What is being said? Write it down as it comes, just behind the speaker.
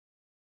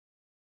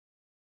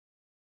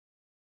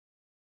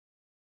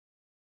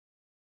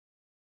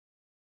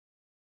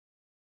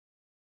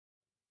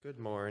Good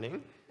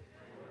morning.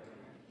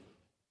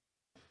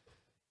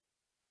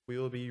 We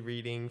will be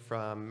reading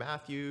from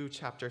Matthew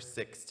chapter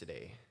 6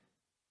 today,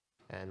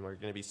 and we're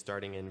going to be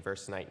starting in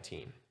verse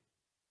 19.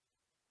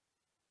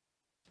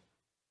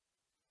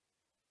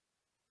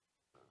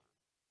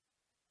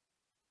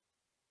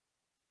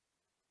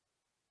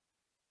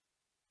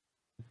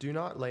 Do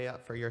not lay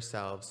up for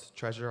yourselves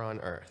treasure on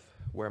earth,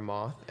 where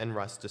moth and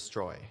rust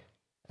destroy,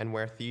 and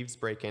where thieves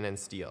break in and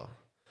steal.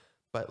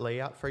 But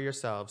lay up for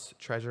yourselves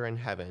treasure in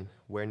heaven,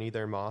 where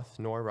neither moth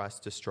nor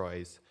rust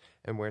destroys,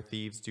 and where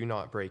thieves do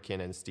not break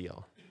in and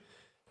steal.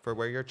 For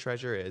where your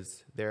treasure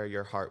is, there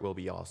your heart will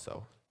be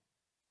also.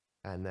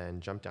 And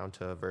then jump down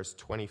to verse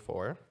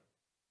 24.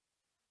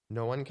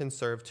 No one can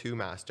serve two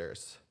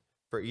masters,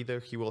 for either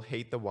he will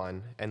hate the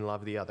one and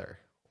love the other,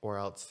 or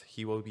else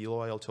he will be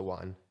loyal to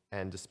one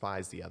and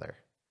despise the other.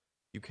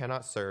 You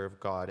cannot serve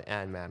God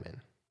and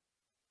mammon.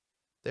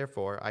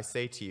 Therefore, I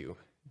say to you,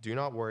 do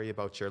not worry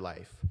about your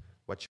life,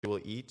 what you will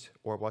eat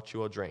or what you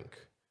will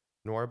drink,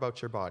 nor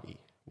about your body,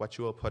 what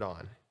you will put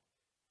on.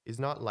 Is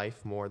not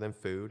life more than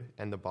food,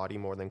 and the body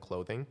more than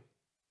clothing?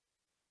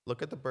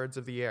 Look at the birds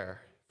of the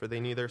air, for they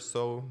neither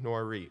sow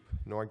nor reap,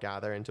 nor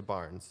gather into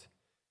barns,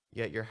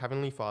 yet your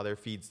heavenly Father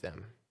feeds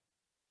them.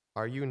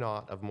 Are you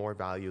not of more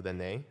value than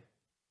they?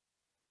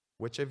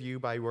 Which of you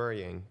by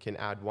worrying can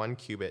add 1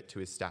 cubit to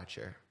his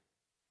stature?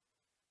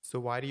 So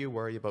why do you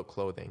worry about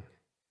clothing?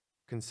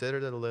 Consider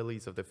the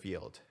lilies of the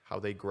field, how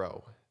they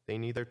grow. They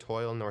neither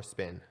toil nor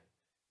spin.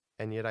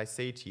 And yet I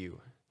say to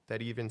you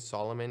that even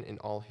Solomon in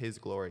all his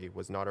glory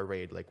was not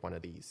arrayed like one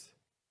of these.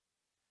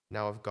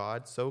 Now if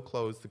God so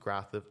clothes the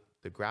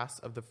grass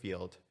of the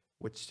field,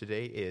 which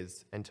today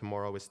is and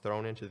tomorrow is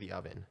thrown into the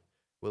oven,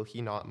 will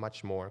he not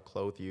much more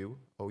clothe you,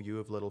 O you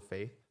of little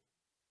faith?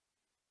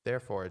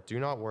 Therefore do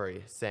not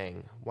worry,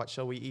 saying, what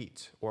shall we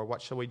eat, or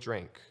what shall we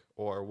drink,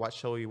 or what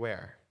shall we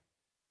wear?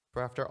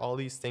 For after all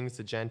these things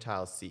the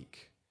Gentiles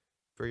seek.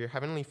 For your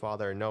heavenly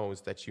Father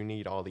knows that you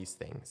need all these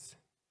things.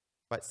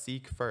 But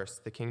seek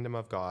first the kingdom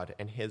of God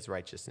and his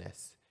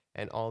righteousness,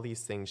 and all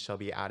these things shall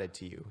be added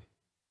to you.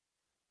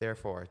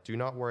 Therefore, do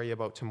not worry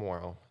about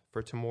tomorrow,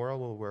 for tomorrow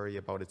will worry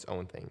about its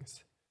own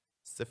things.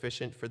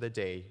 Sufficient for the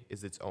day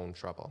is its own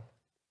trouble.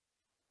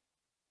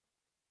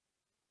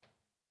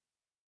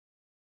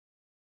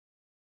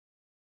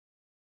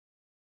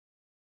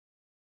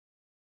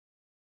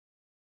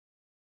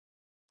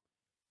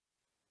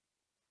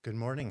 Good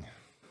morning.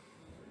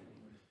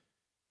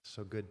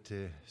 So good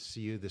to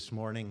see you this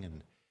morning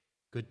and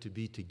good to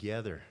be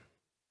together.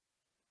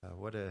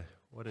 What a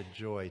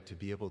joy to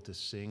be able to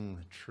sing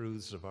the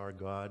truths of our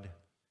God.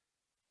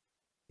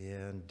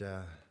 And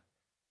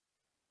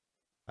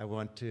I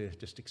want to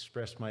just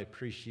express my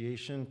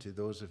appreciation to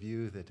those of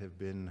you that have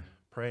been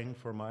praying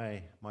for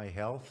my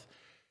health.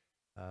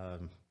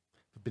 I've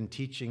been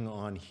teaching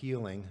on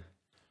healing,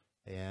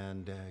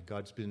 and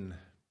God's been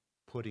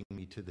putting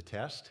me to the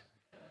test.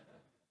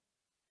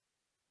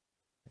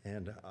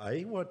 And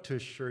I want to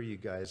assure you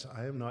guys,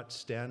 I am not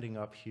standing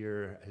up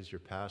here as your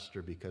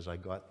pastor because I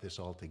got this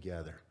all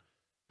together.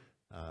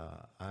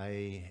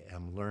 I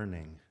am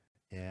learning,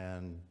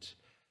 and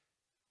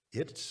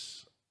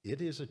it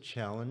is a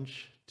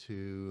challenge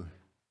to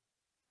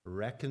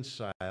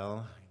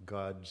reconcile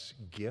God's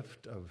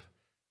gift of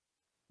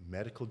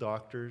medical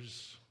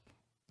doctors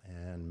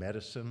and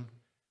medicine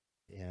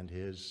and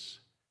his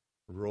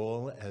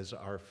role as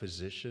our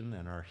physician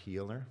and our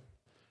healer.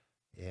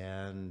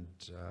 And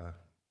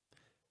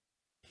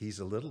he's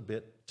a little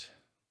bit,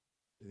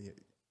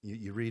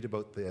 you read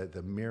about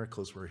the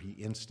miracles where he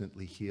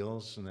instantly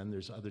heals, and then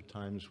there's other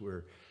times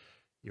where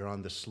you're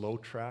on the slow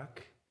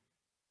track.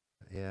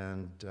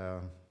 And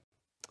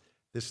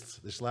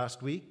this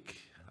last week,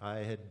 I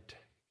had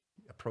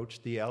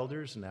approached the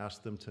elders and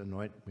asked them to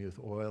anoint me with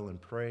oil and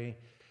pray.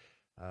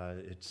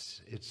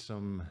 It's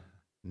some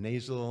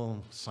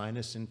nasal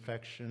sinus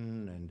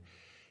infection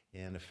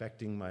and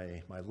affecting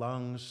my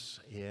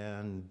lungs,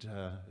 and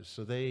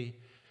so they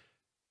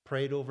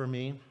prayed over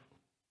me.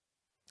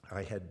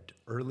 I had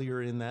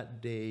earlier in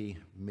that day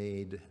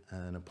made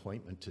an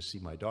appointment to see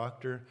my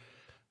doctor,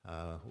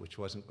 which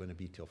wasn't going to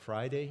be till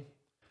Friday.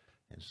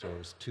 And so it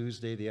was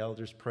Tuesday, the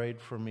elders prayed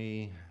for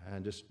me,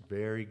 and just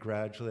very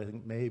gradually, I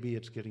think maybe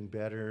it's getting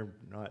better,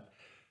 not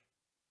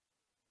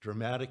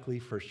dramatically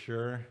for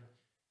sure.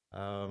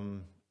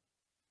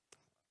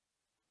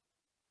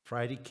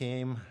 Friday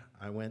came,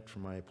 I went for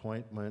my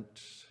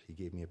appointment, he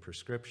gave me a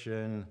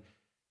prescription,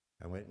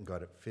 I went and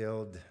got it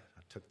filled.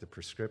 Took the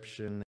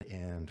prescription,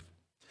 and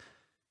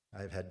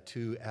I've had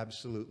 2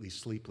 absolutely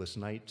sleepless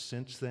nights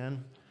since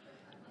then.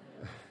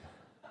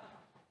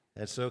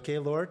 It's okay,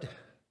 Lord,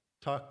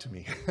 talk to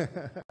me.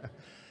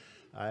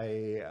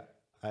 I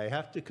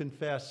have to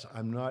confess,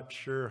 I'm not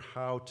sure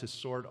how to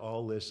sort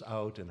all this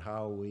out and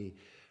how we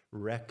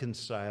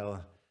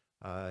reconcile.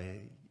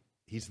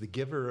 He's the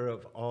giver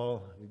of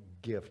all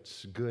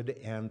gifts, good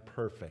and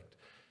perfect.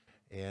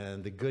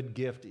 And the good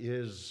gift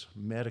is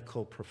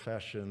medical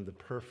profession. The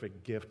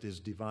perfect gift is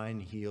divine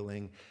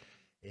healing.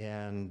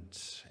 And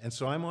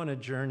so I'm on a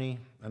journey,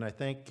 and I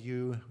thank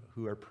you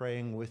who are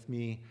praying with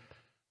me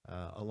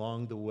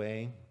along the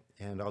way,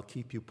 and I'll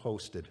keep you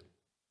posted.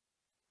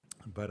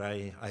 But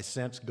I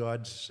sense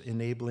God's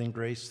enabling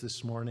grace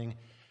this morning,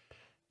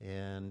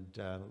 and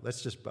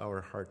let's just bow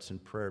our hearts in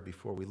prayer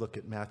before we look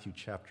at Matthew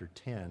chapter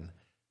 10. And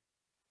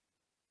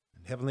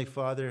Heavenly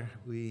Father,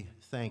 we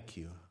thank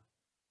you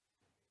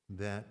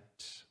that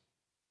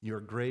your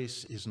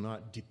grace is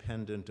not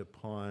dependent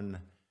upon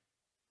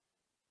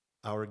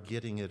our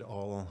getting it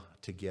all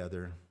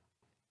together.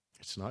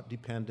 It's not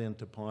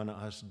dependent upon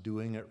us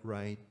doing it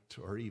right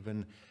or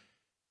even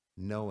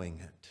knowing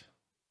it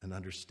and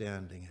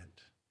understanding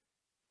it.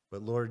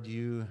 But Lord,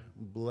 you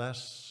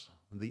bless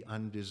the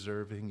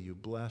undeserving, you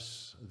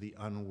bless the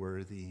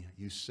unworthy,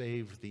 you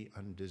save the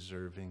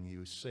undeserving,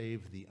 you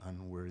save the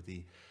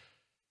unworthy.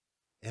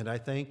 And I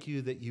thank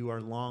you that you are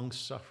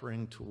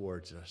long-suffering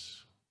towards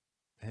us,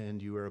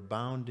 and you are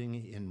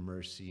abounding in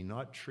mercy,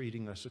 not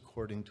treating us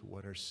according to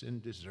what our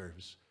sin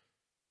deserves.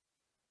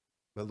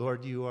 But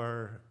Lord, you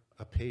are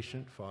a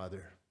patient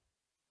Father.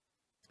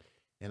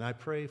 And I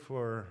pray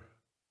for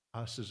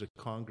us as a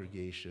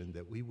congregation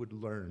that we would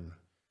learn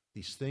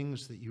these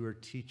things that you are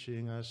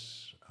teaching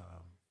us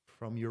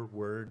from your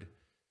word,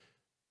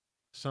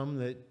 some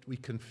that we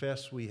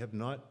confess we have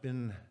not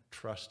been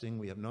trusting,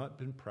 we have not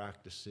been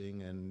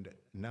practicing, and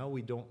now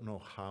we don't know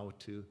how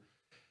to.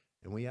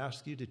 And we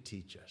ask you to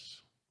teach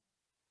us.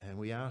 And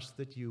we ask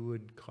that you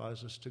would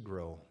cause us to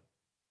grow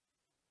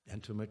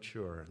and to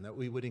mature, and that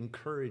we would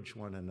encourage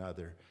one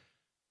another,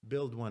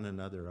 build one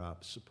another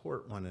up,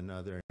 support one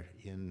another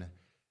in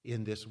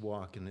this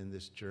walk and in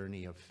this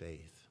journey of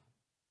faith.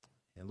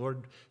 And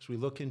Lord, as we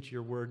look into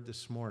your word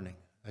this morning,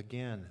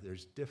 again,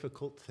 there's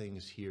difficult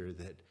things here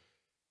that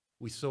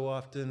we so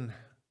often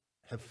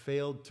have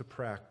failed to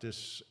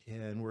practice,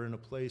 and we're in a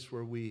place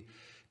where we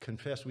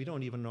confess we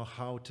don't even know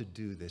how to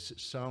do this. It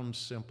sounds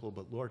simple,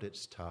 but Lord,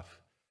 it's tough.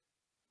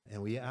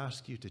 And we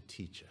ask you to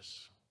teach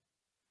us.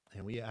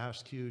 And we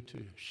ask you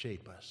to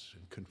shape us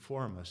and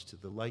conform us to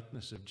the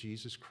likeness of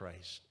Jesus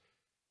Christ.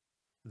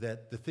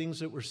 That the things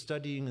that we're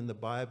studying in the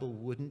Bible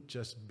wouldn't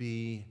just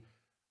be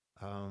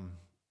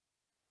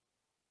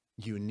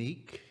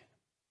unique,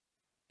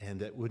 and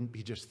that wouldn't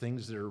be just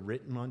things that are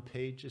written on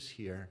pages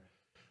here.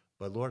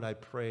 But Lord, I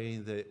pray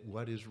that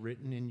what is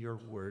written in your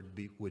word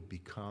would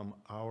become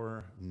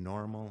our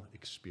normal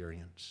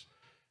experience,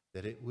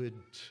 that it would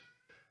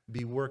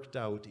be worked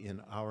out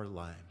in our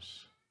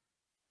lives.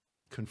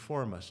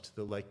 Conform us to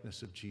the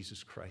likeness of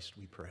Jesus Christ,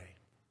 we pray.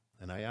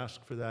 And I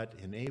ask for that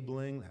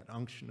enabling, that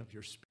unction of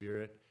your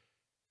Spirit.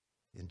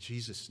 In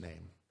Jesus'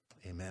 name,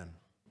 amen.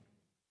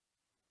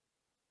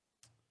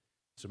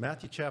 So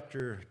Matthew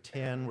chapter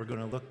 10, we're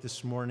going to look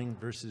this morning,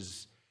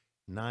 verses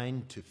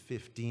 9 to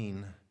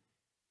 15.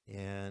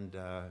 And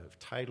I've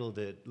titled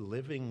it,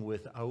 Living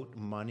Without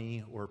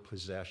Money or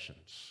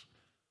Possessions.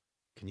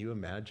 Can you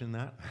imagine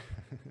that?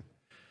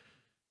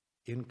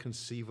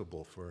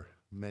 Inconceivable for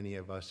many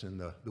of us in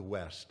the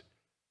West.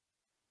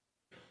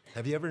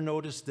 Have you ever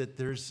noticed that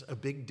there's a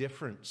big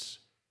difference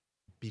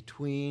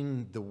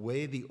between the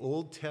way the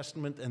Old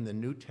Testament and the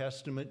New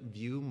Testament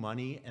view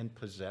money and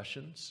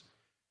possessions?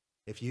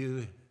 If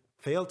you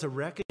fail to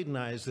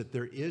recognize that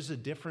there is a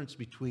difference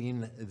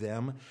between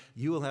them,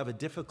 you will have a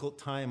difficult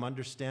time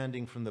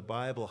understanding from the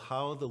Bible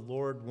how the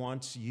Lord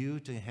wants you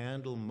to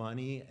handle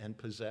money and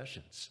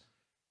possessions.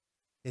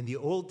 In the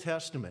Old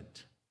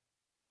Testament,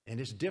 and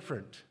it's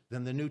different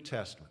than the New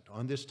Testament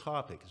on this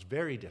topic. It's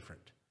very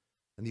different.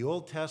 In the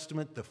Old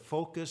Testament, the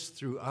focus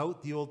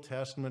throughout the Old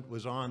Testament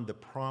was on the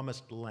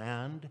promised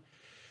land,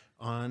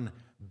 on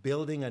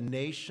building a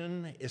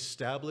nation,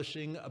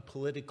 establishing a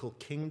political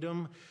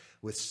kingdom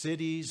with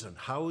cities and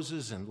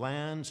houses and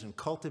lands and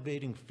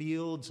cultivating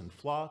fields and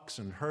flocks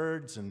and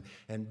herds and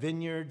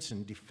vineyards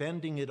and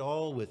defending it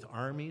all with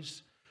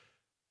armies.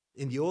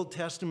 In the Old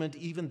Testament,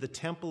 even the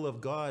temple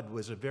of God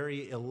was a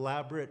very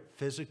elaborate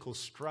physical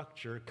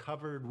structure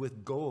covered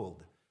with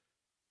gold.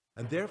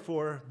 And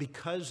therefore,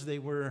 because they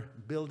were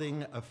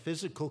building a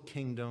physical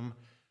kingdom,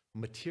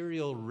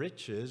 material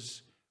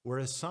riches were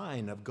a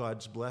sign of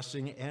God's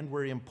blessing and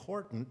were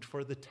important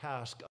for the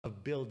task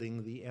of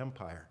building the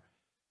empire.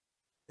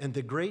 And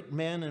the great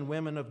men and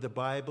women of the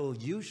Bible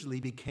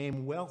usually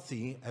became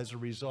wealthy as a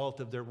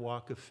result of their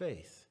walk of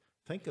faith.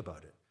 Think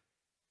about it.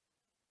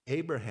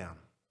 Abraham,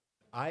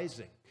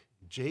 Isaac,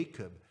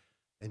 Jacob,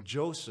 and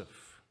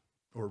Joseph,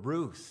 or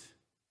Ruth,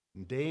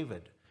 and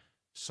David,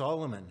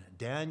 Solomon,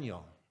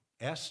 Daniel,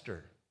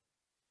 Esther.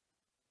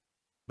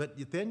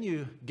 But then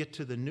you get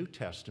to the New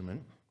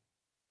Testament,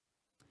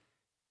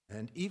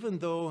 and even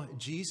though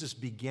Jesus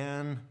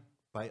began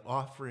by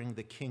offering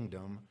the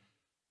kingdom,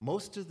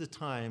 most of the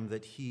time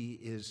that he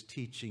is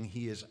teaching,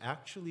 he is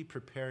actually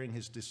preparing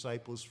his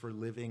disciples for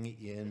living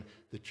in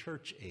the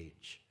church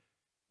age.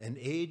 An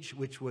age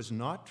which was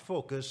not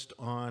focused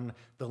on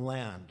the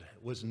land,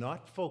 was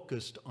not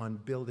focused on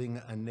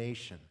building a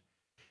nation.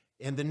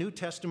 And the New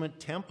Testament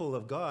temple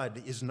of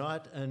God is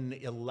not an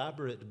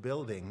elaborate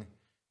building.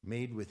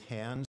 made with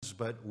hands,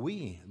 but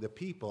we, the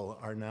people,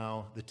 are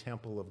now the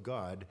temple of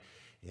God,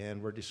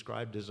 and we're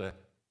described as a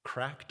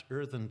cracked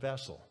earthen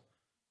vessel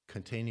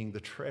containing the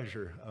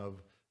treasure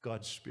of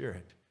God's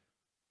Spirit.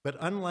 But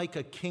unlike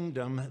a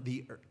kingdom,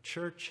 the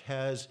church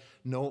has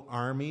no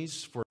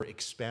armies for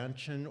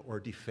expansion or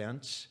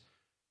defense.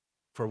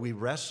 For we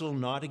wrestle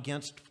not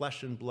against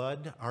flesh and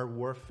blood, our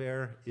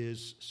warfare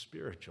is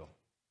spiritual.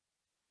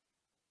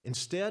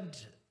 Instead,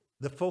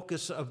 the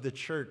focus of the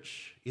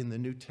church in the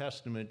New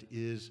Testament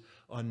is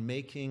on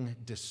making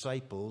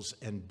disciples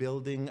and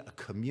building a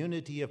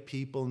community of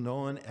people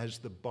known as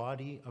the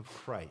body of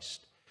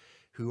Christ,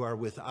 who are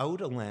without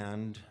a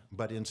land,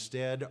 but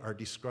instead are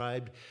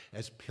described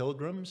as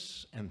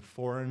pilgrims and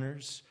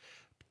foreigners,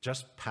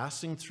 just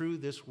passing through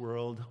this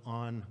world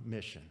on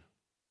mission.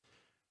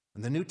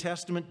 And the New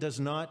Testament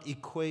does not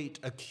equate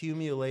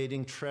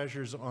accumulating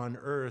treasures on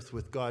earth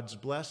with God's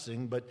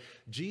blessing, but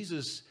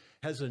Jesus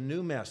has a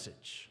new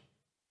message.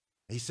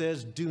 He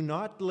says, do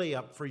not lay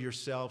up for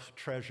yourself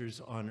treasures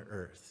on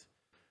earth.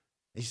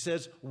 He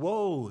says,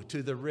 woe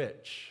to the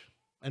rich,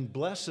 and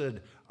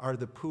blessed are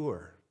the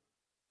poor.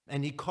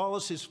 And he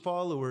calls his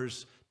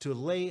followers to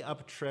lay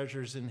up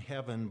treasures in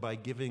heaven by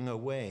giving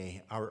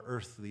away our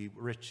earthly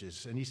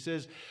riches. And he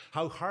says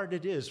how hard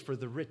it is for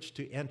the rich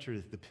to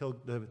enter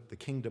the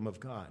kingdom of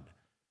God.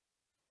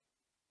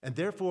 And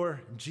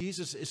therefore,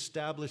 Jesus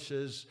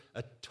establishes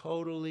a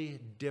totally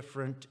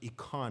different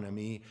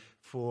economy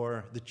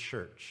for the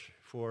church,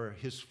 for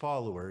his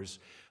followers,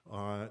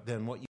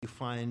 than what you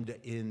find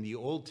in the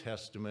Old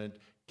Testament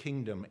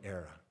kingdom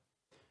era.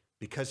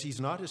 Because he's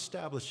not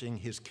establishing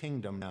his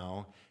kingdom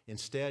now.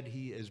 Instead,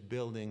 he is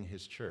building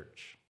his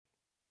church.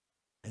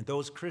 And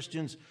those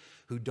Christians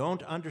who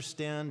don't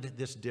understand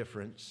this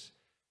difference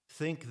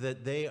think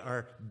that they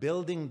are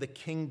building the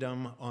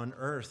kingdom on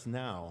earth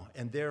now.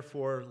 And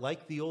therefore,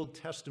 like the Old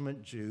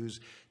Testament Jews,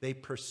 they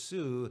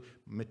pursue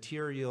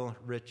material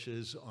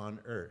riches on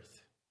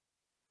earth.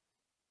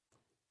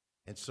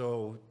 And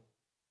so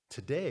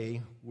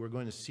today, we're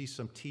going to see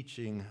some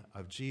teaching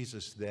of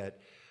Jesus that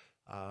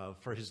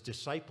for his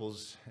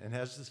disciples, and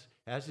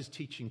as his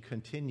teaching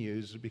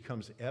continues, it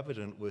becomes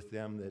evident with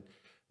them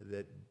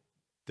that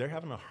they're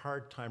having a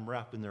hard time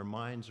wrapping their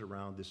minds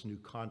around this new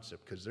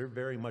concept because they're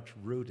very much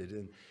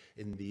rooted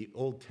in the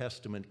Old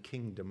Testament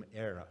kingdom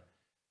era.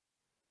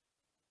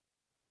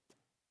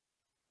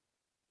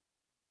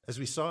 As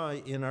we saw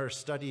in our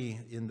study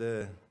in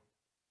the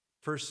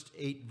first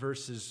 8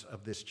 verses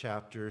of this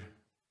chapter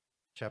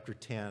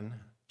 10,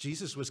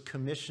 Jesus was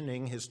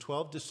commissioning his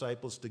 12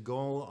 disciples to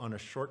go on a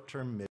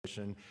short-term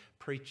mission,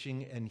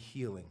 preaching and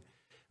healing.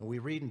 And we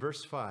read in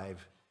verse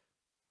 5,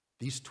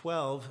 these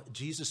 12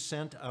 Jesus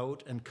sent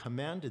out and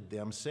commanded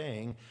them,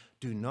 saying,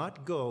 do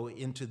not go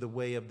into the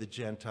way of the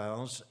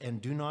Gentiles,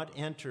 and do not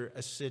enter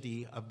a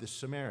city of the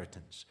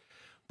Samaritans,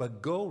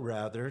 but go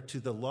rather to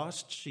the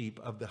lost sheep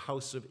of the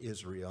house of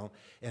Israel,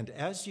 and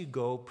as you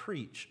go,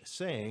 preach,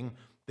 saying,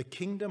 the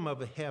kingdom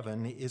of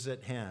heaven is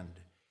at hand.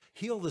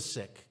 Heal the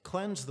sick,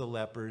 cleanse the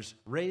lepers,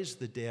 raise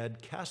the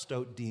dead, cast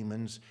out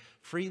demons.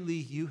 Freely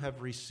you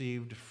have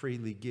received,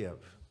 freely give.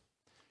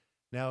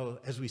 Now,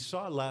 as we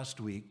saw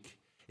last week,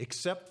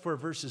 except for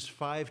verses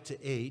 5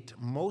 to 8,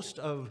 most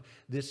of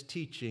this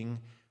teaching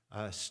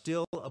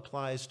still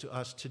applies to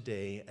us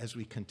today as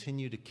we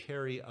continue to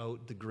carry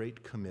out the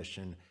Great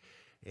Commission.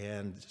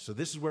 And so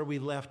this is where we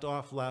left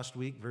off last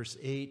week, verse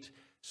 8.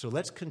 So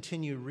let's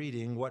continue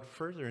reading what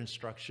further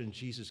instruction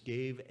Jesus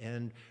gave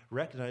and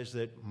recognize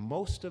that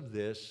most of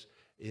this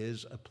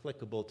is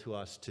applicable to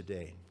us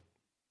today.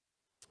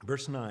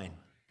 Verse 9,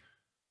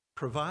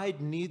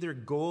 provide neither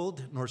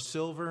gold nor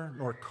silver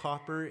nor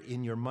copper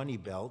in your money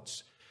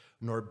belts,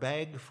 nor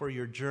bag for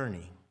your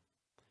journey,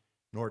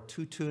 nor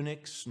 2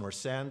 tunics, nor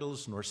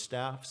sandals, nor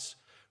staffs,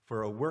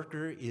 for a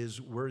worker is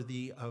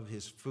worthy of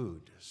his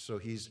food. So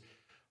he's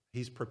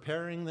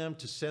preparing them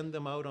to send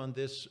them out on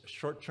this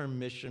short-term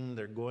mission.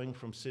 They're going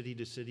from city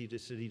to city to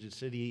city to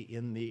city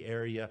in the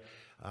area,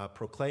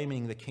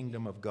 proclaiming the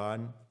kingdom of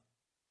God.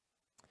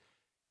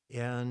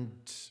 And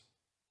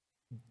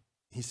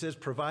he says,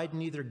 provide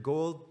neither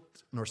gold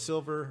nor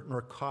silver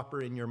nor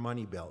copper in your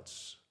money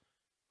belts.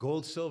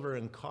 Gold, silver,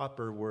 and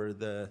copper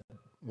were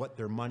what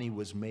their money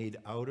was made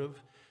out of.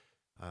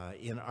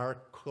 In our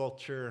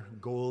culture,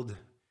 gold,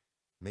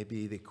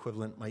 maybe the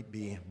equivalent might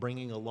be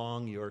bringing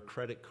along your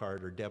credit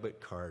card or debit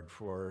card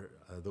for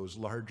those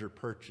larger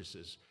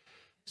purchases.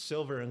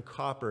 Silver and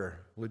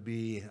copper would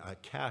be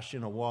cash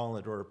in a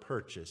wallet or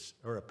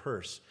a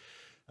purse.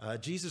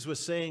 Jesus was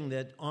saying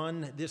that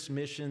on this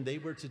mission, they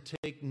were to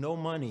take no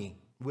money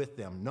with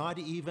them, not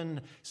even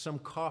some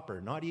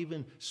copper, not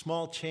even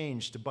small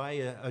change to buy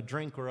a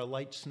drink or a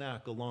light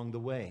snack along the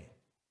way.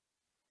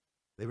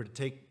 They were to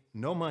take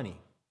no money.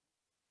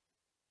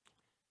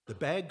 The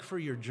bag for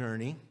your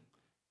journey,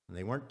 and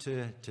they weren't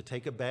to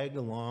take a bag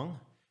along,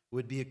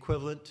 would be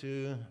equivalent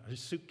to a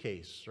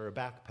suitcase or a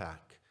backpack.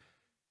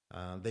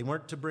 They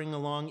weren't to bring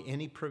along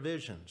any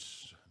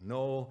provisions,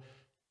 no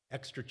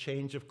extra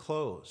change of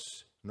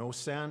clothes, no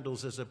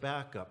sandals as a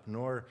backup,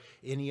 nor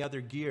any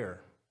other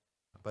gear.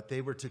 but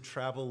they were to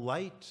travel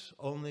light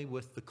only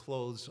with the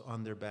clothes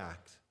on their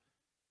back.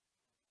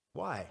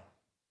 Why?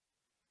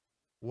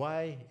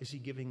 Why is he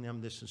giving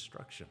them this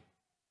instruction?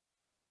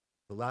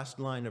 The last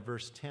line of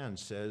verse 10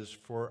 says,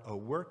 "For a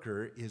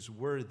worker is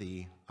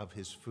worthy of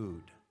his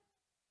food."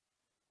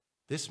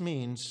 This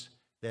means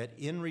that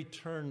in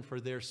return for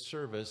their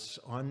service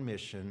on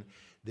mission,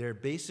 their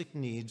basic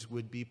needs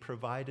would be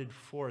provided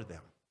for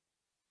them.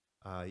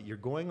 You're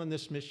going on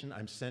this mission.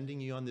 I'm sending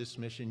you on this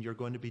mission. You're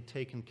going to be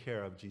taken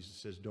care of. Jesus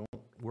says, don't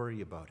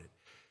worry about it.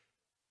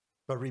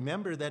 But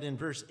remember that in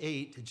verse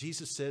 8,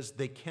 Jesus says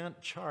they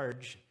can't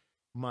charge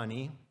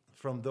money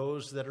from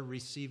those that are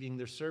receiving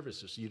their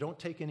services. You don't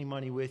take any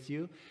money with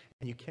you,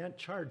 and you can't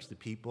charge the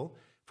people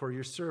for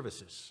your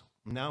services.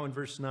 Now in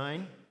verse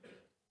 9,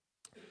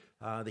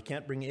 they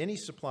can't bring any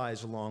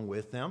supplies along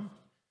with them.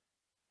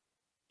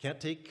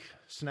 Can't take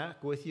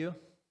snack with you.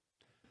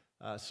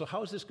 So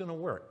how is this going to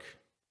work?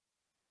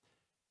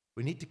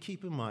 We need to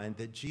keep in mind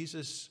that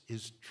Jesus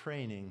is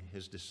training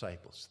his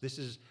disciples. This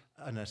is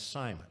an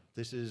assignment.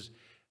 This is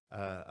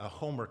a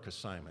homework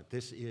assignment.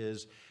 This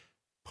is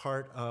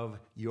part of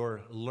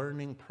your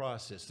learning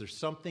process. There's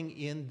something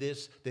in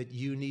this that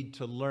you need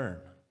to learn.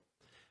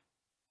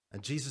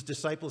 And Jesus'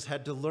 disciples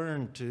had to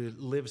learn to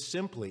live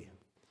simply.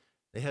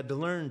 They had to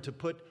learn to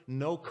put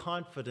no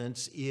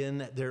confidence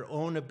in their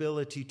own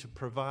ability to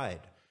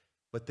provide,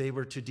 but they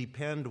were to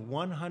depend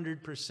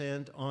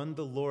 100% on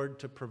the Lord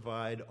to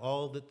provide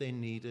all that they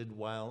needed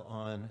while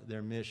on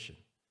their mission.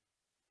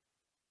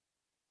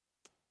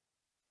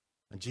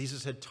 And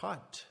Jesus had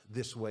taught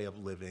this way of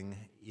living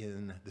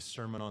in the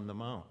Sermon on the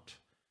Mount.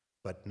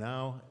 But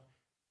now,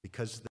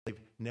 because they've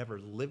never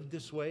lived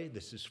this way,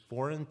 this is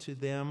foreign to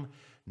them,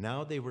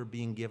 now they were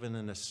being given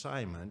an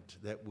assignment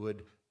that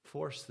would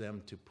force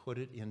them to put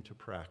it into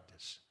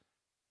practice.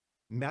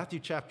 Matthew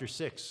chapter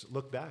 6,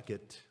 look back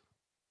at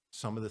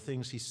some of the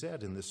things he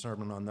said in the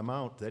Sermon on the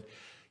Mount that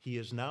he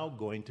is now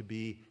going to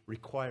be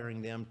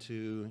requiring them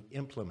to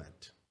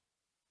implement.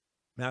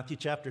 Matthew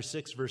chapter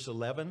 6, verse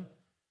 11,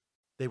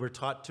 they were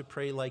taught to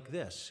pray like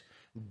this: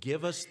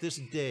 "Give us this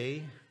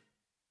day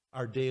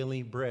our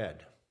daily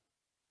bread."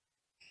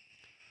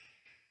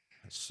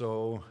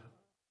 So,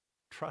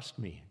 trust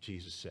me,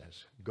 Jesus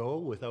says. Go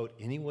without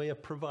any way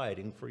of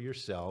providing for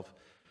yourself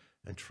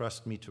and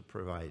trust me to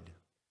provide.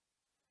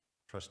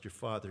 Trust your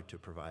Father to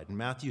provide. In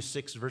Matthew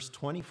 6, verse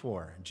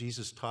 24,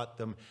 Jesus taught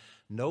them,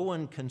 "No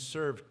one can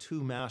serve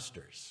two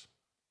masters.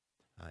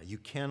 You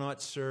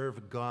cannot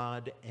serve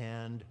God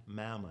and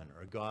mammon,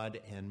 or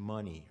God and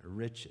money, or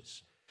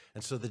riches."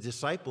 And so the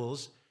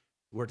disciples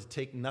were to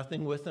take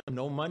nothing with them,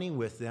 no money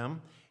with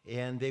them,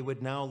 and they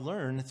would now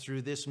learn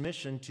through this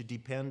mission to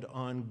depend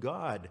on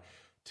God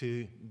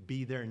to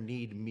be their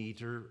need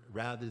meter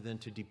rather than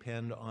to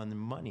depend on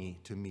money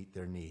to meet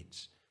their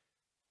needs.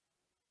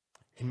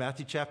 In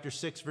Matthew chapter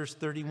 6, verse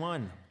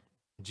 31,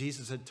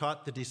 Jesus had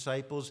taught the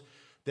disciples,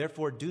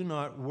 "Therefore do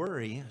not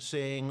worry,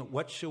 saying,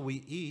 'What shall we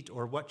eat,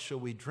 or what shall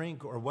we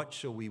drink, or what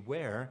shall we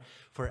wear?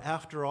 For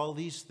after all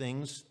these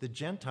things the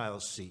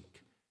Gentiles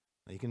seek.'"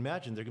 Now you can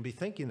imagine they're going to be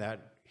thinking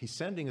that he's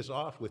sending us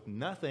off with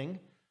nothing.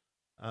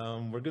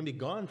 We're going to be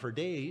gone for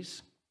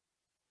days.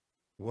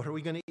 What are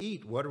we going to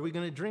eat? What are we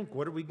going to drink?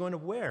 What are we going to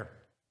wear?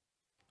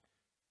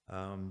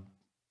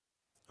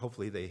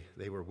 Hopefully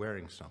they were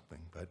wearing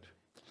something, but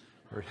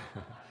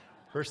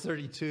verse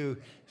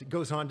 32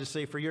 goes on to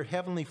say, "For your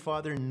heavenly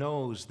Father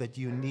knows that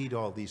you need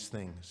all these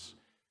things,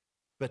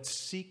 but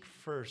seek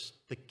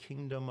first the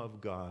kingdom of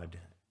God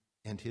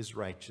and his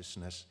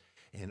righteousness,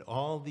 and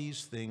all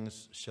these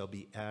things shall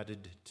be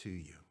added to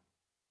you."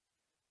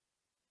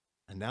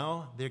 And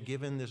now they're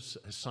given this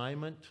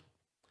assignment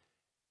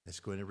that's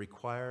going to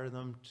require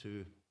them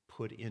to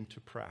put into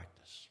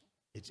practice.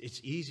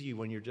 It's easy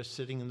when you're just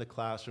sitting in the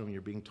classroom,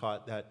 you're being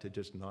taught that, to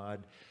just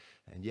nod,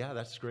 and yeah,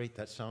 that's great,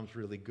 that sounds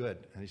really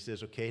good. And he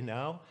says, okay,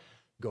 now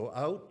go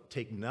out,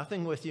 take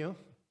nothing with you.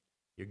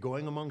 You're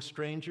going among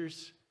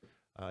strangers.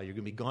 You're going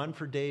to be gone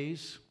for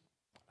days,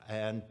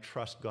 and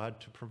trust God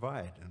to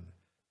provide. And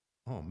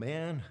oh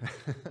man,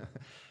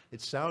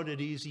 it sounded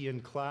easy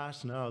in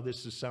class. Now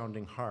this is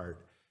sounding hard.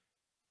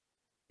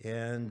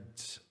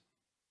 And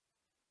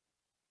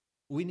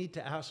we need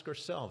to ask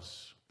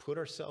ourselves, put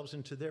ourselves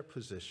into their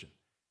position.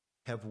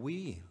 Have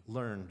we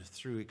learned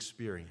through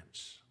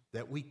experience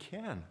that we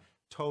can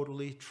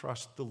totally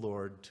trust the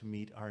Lord to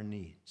meet our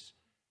needs,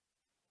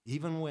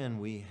 even when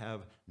we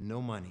have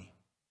no money,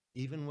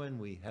 even when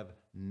we have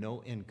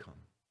no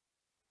income?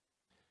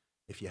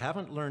 If you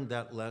haven't learned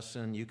that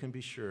lesson, you can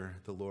be sure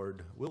the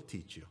Lord will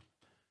teach you.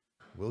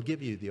 We'll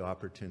give you the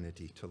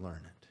opportunity to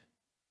learn it.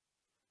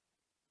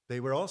 They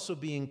were also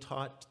being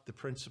taught the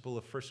principle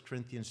of 1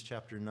 Corinthians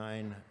chapter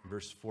 9,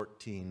 verse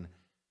 14,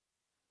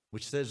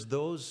 which says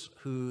those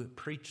who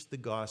preach the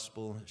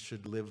gospel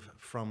should live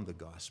from the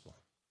gospel,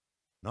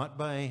 not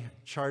by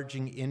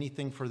charging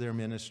anything for their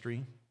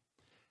ministry,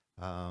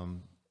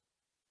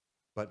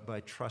 but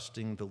by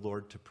trusting the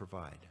Lord to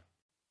provide.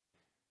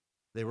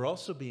 They were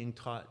also being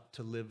taught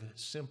to live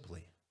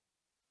simply.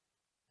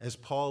 As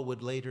Paul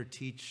would later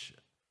teach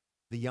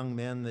the young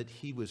men that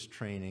he was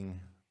training.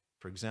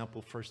 For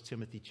example, 1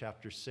 Timothy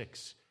chapter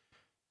 6,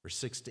 verse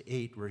 6 to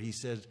 8, where he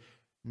says,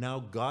 "Now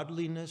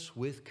godliness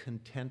with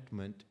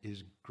contentment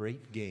is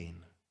great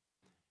gain.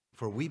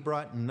 For we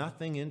brought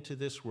nothing into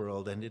this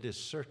world, and it is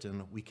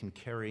certain we can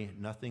carry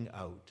nothing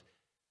out.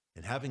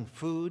 And having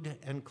food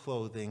and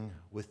clothing,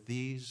 with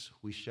these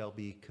we shall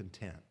be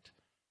content."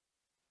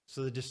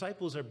 So the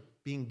disciples are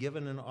being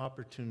given an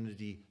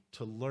opportunity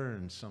to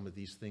learn some of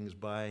these things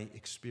by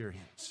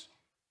experience.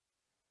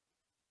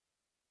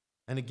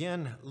 And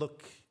again,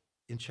 look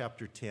in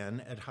chapter 10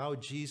 at how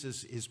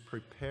Jesus is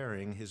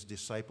preparing his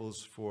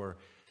disciples for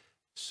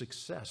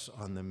success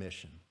on the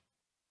mission.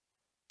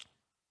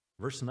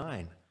 Verse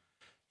 9,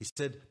 he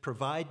said,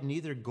 "Provide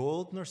neither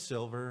gold nor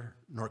silver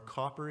nor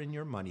copper in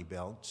your money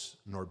belts,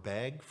 nor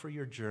bag for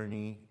your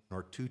journey,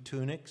 nor 2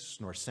 tunics,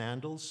 nor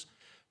sandals,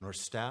 nor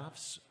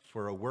staffs,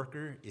 for a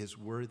worker is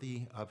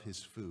worthy of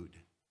his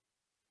food."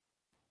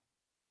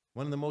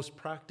 One of the most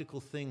practical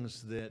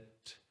things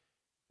that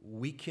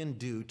we can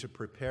do to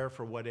prepare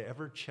for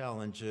whatever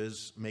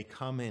challenges may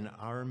come in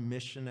our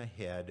mission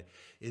ahead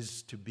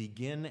is to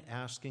begin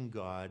asking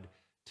God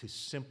to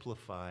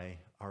simplify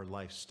our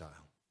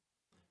lifestyle.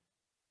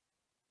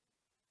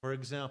 For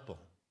example,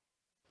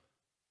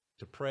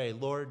 to pray,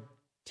 "Lord,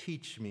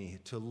 teach me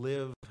to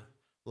live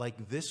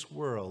like this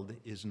world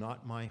is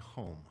not my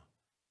home.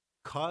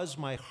 Cause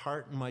my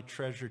heart and my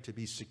treasure to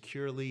be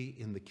securely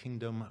in the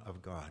kingdom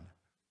of God.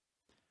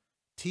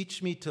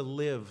 Teach me to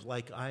live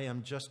like I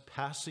am just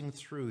passing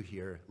through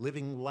here,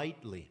 living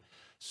lightly,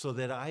 so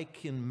that I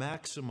can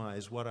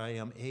maximize what I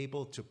am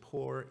able to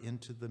pour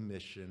into the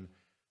mission,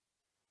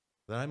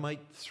 that I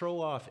might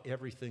throw off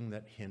everything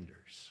that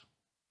hinders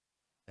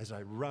as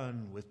I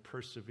run with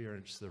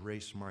perseverance the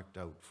race marked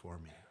out for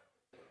me.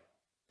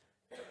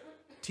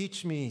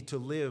 Teach me to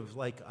live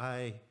like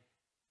I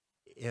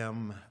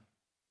am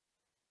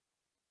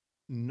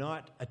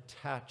not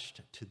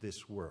attached to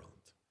this world.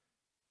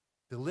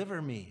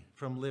 Deliver me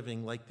from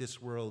living like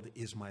this world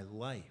is my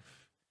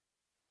life.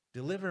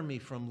 Deliver me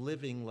from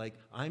living like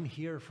I'm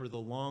here for the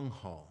long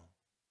haul.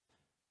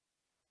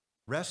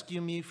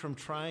 Rescue me from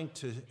trying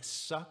to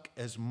suck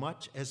as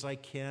much as I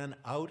can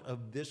out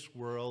of this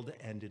world,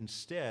 and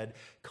instead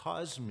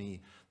cause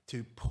me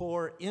to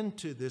pour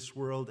into this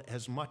world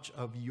as much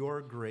of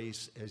your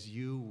grace as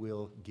you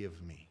will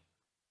give me.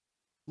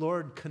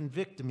 Lord,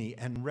 convict me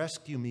and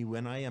rescue me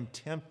when I am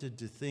tempted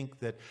to think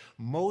that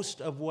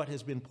most of what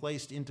has been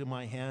placed into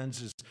my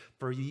hands is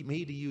for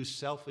me to use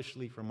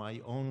selfishly for my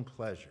own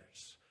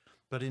pleasures.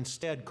 But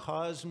instead,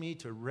 cause me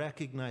to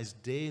recognize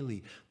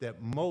daily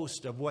that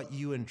most of what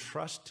you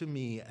entrust to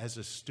me as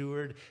a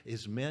steward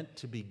is meant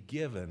to be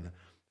given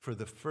for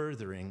the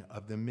furthering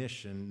of the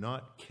mission,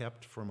 not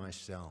kept for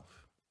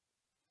myself.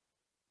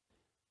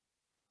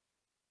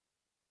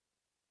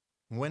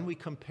 When we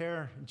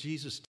compare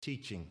Jesus'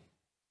 teaching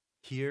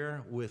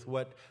here with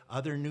what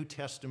other New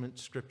Testament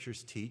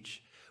scriptures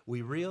teach,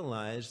 we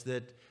realize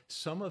that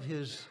some of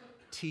his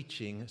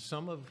teaching,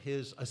 some of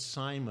his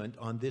assignment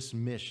on this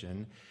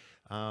mission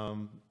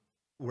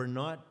were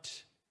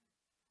not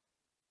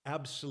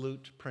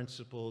absolute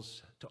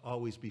principles to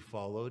always be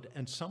followed,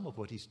 and some of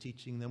what he's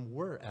teaching them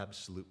were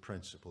absolute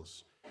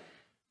principles.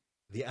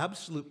 The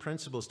absolute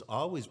principles to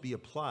always be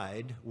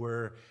applied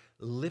were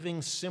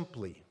living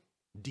simply,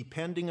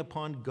 depending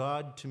upon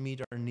God to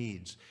meet our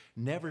needs,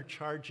 never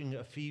charging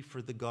a fee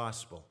for the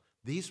gospel.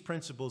 These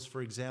principles,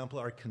 for example,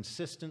 are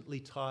consistently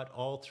taught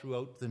all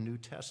throughout the New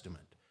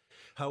Testament.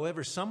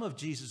 However, some of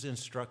Jesus'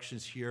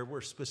 instructions here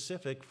were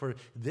specific for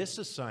this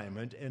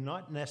assignment and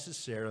not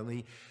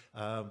necessarily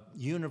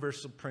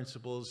universal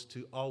principles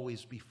to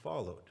always be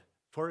followed.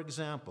 For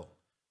example,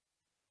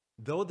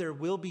 though there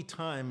will be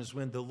times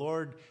when the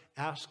Lord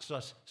asks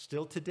us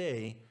still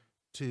today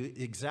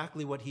to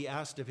exactly what he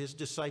asked of his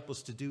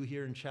disciples to do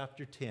here in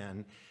chapter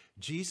 10,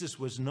 Jesus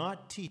was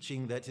not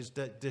teaching that his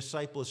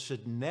disciples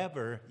should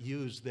never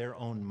use their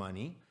own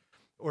money,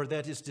 or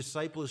that his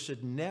disciples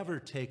should never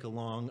take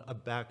along a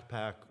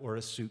backpack or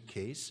a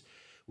suitcase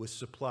with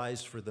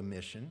supplies for the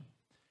mission.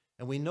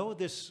 And we know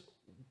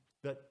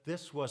that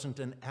this wasn't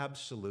an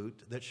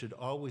absolute that should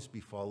always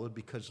be followed,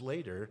 because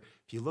later,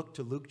 if you look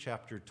to Luke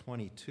chapter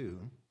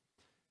 22,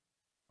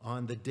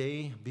 on the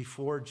day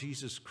before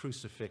Jesus'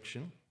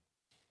 crucifixion,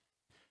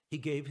 he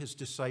gave his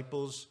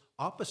disciples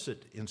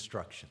opposite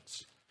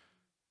instructions.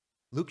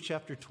 Luke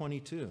chapter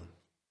 22.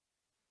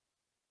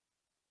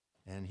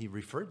 And he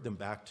referred them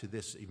back to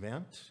this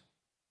event,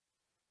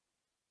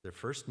 their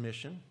first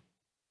mission.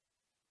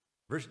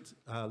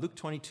 Luke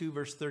 22,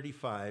 verse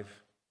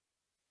 35.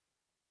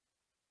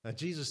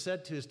 Jesus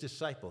said to his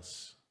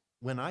disciples,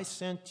 "When I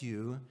sent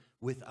you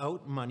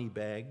without money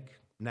bag,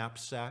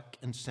 knapsack,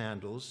 and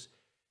sandals,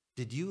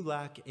 did you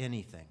lack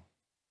anything?"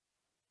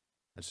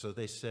 And so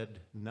they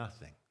said,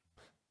 "Nothing."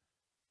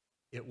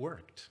 It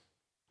worked.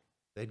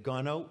 They'd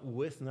gone out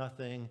with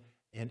nothing,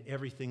 and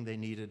everything they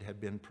needed had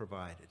been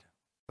provided.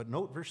 But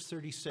note verse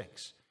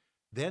 36.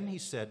 Then he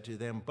said to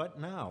them, "But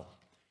now,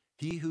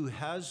 he who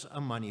has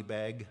a money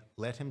bag,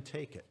 let him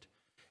take it.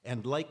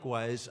 and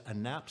likewise a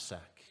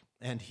knapsack.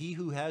 And he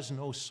who has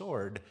no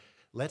sword,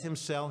 let him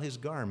sell his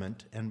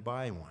garment and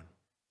buy one.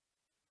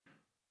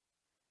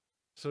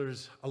 So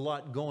there's a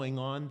lot going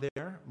on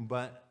there,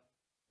 but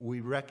we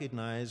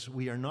recognize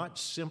we are not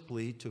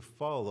simply to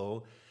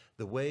follow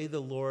the way the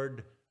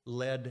Lord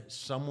led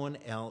someone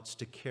else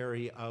to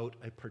carry out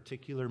a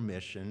particular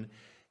mission,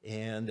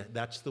 and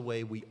that's the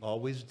way we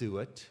always do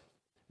it.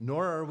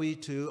 Nor are we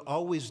to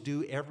always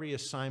do every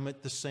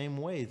assignment the same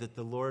way that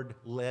the Lord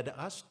led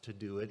us to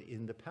do it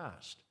in the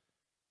past.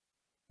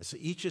 So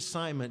each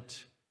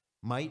assignment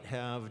might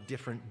have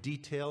different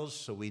details,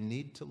 so we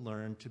need to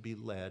learn to be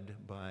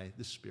led by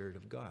the Spirit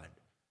of God.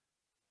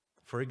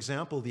 For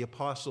example, the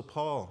Apostle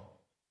Paul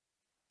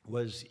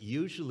was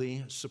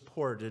usually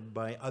supported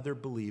by other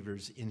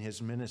believers in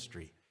his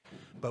ministry.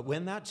 But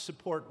when that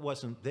support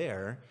wasn't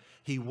there,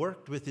 he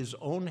worked with his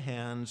own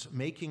hands,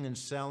 making and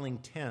selling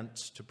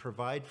tents to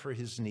provide for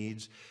his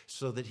needs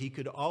so that he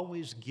could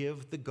always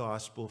give the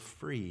gospel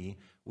free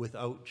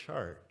without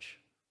charge.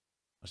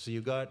 So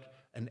you got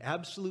an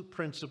absolute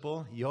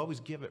principle. You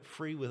always give it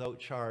free without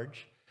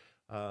charge.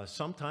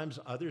 Sometimes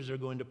others are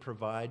going to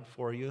provide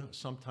for you.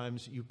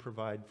 Sometimes you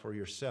provide for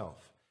yourself.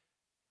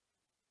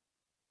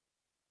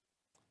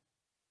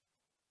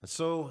 And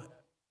so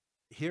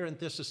here in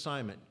this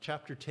assignment,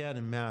 chapter 10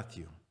 in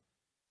Matthew,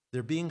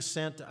 they're being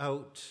sent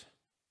out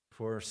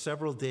for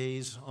several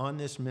days on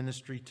this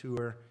ministry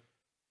tour.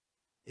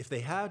 If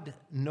they had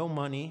no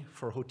money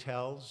for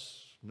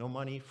hotels, no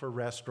money for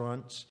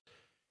restaurants,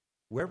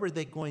 where were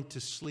they going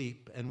to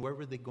sleep and where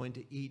were they going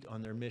to eat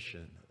on their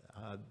mission?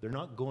 They're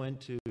not going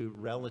to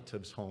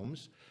relatives'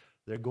 homes.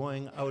 They're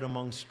going out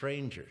among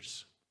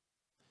strangers.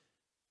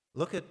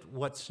 Look at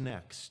what's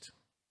next.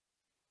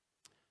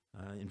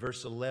 In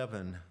verse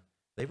 11,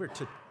 they were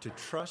to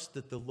trust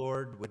that the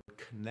Lord would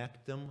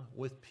connect them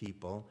with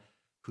people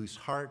whose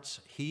hearts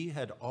he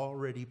had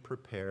already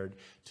prepared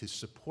to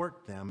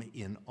support them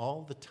in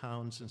all the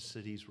towns and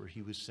cities where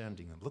he was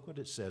sending them. Look what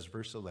it says,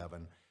 verse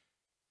 11.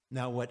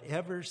 Now,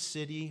 whatever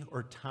city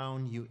or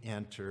town you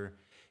enter,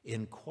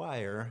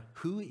 inquire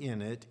who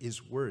in it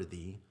is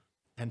worthy,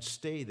 and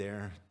stay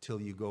there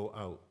till you go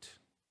out.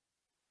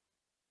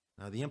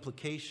 Now, the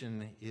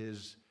implication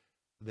is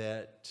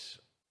that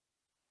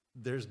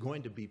there's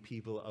going to be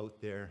people out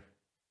there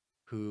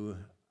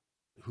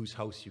whose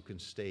house you can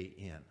stay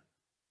in.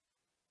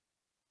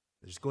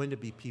 There's going to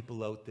be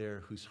people out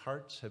there whose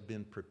hearts have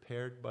been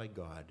prepared by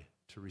God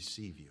to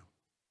receive you.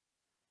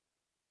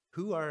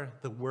 Who are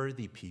the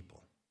worthy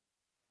people?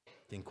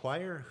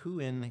 Inquire who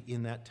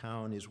in that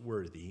town is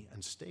worthy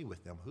and stay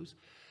with them.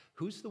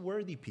 Who's the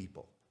worthy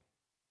people?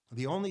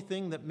 The only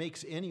thing that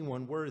makes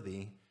anyone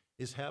worthy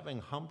is having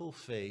humble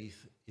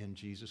faith in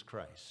Jesus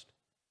Christ.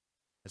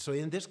 And so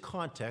in this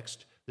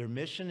context, their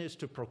mission is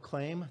to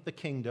proclaim the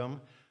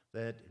kingdom,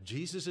 that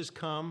Jesus has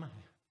come,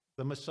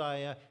 the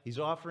Messiah. He's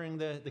offering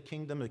the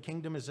kingdom. The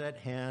kingdom is at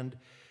hand.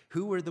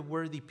 Who are the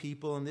worthy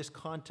people? In this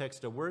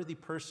context, a worthy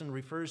person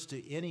refers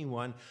to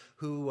anyone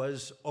who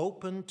was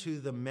open to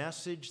the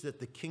message that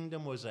the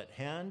kingdom was at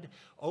hand,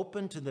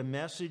 open to the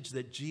message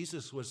that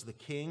Jesus was the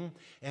king,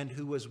 and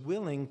who was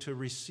willing to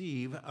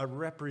receive a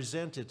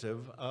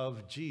representative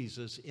of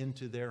Jesus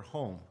into their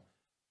home.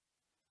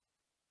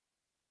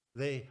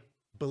 They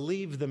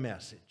believe the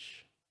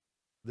message.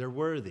 They're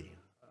worthy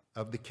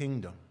of the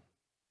kingdom.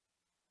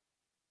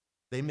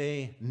 They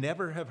may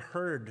never have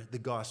heard the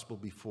gospel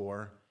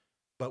before,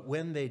 but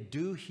when they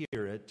do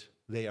hear it,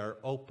 they are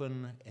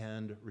open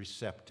and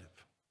receptive.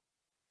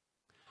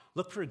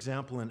 Look, for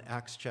example, in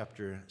Acts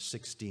chapter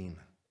 16.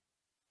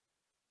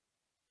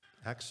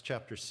 Acts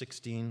chapter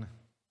 16.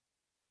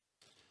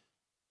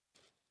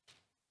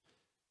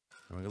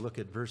 We're going to look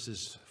at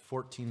verses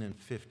 14 and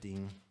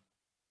 15.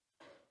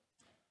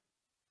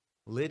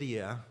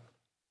 Lydia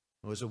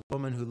was a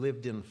woman who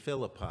lived in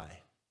Philippi,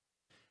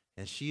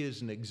 and she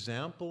is an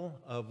example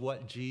of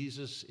what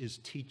Jesus is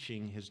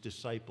teaching his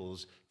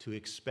disciples to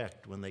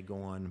expect when they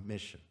go on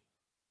mission.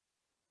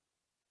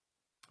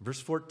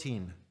 Verse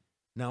 14,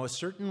 now a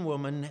certain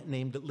woman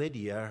named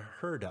Lydia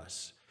heard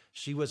us.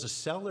 She was a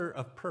seller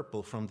of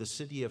purple from the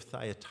city of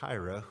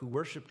Thyatira who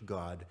worshipped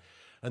God,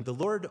 and the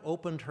Lord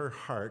opened her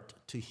heart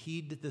to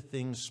heed the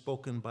things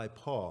spoken by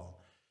Paul.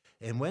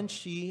 And when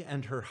she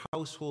and her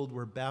household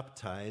were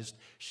baptized,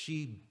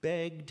 she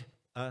begged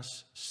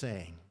us,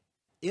 saying,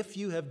 if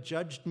you have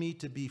judged me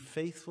to be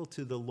faithful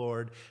to the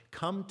Lord,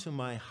 come to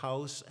my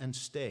house and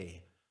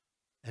stay.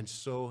 And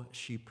so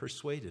she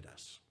persuaded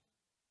us.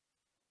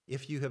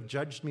 If you have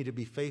judged me to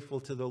be faithful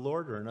to the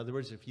Lord, or in other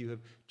words, if you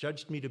have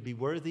judged me to be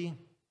worthy,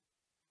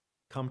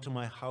 come to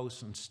my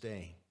house and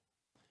stay.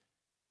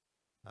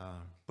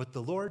 But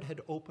the Lord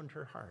had opened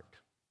her heart.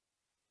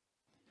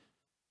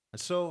 And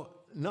so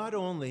not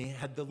only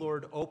had the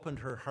Lord opened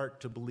her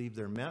heart to believe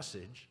their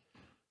message,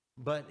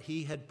 but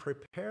he had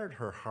prepared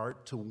her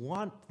heart to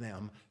want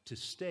them to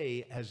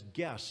stay as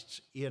guests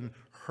in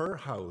her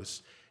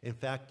house. In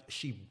fact,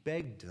 she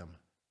begged them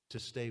to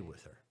stay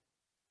with her.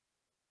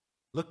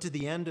 Look to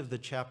the end of the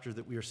chapter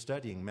that we are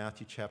studying,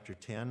 Matthew chapter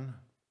 10.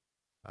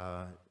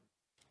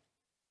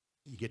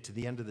 you get to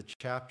the end of the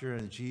chapter,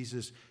 and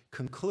Jesus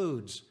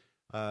concludes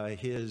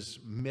his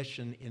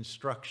mission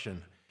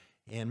instruction.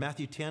 In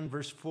Matthew 10,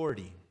 verse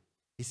 40,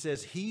 he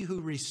says, "He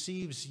who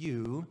receives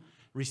you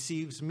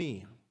receives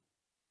me."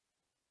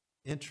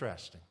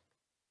 Interesting.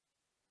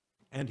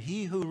 "And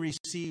he who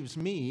receives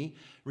me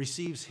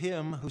receives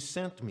him who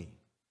sent me.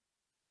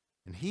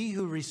 And he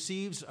who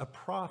receives a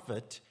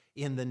prophet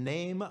in the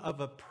name of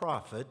a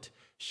prophet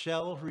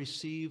shall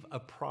receive a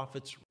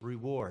prophet's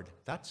reward."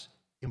 That's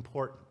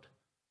important.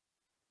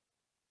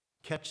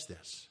 Catch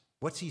this.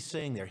 What's he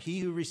saying there? He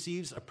who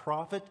receives a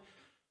prophet,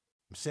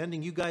 I'm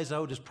sending you guys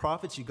out as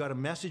prophets. You've got a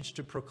message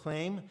to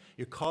proclaim.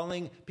 You're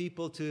calling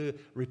people to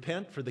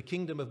repent, for the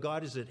kingdom of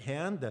God is at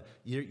hand.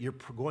 You're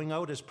going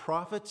out as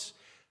prophets.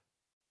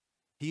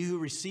 He who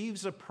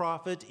receives a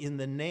prophet in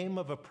the name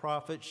of a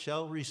prophet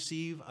shall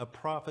receive a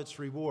prophet's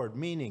reward,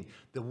 meaning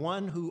the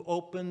one who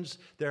opens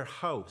their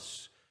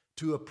house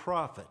to a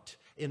prophet,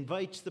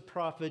 invites the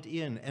prophet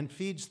in, and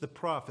feeds the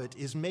prophet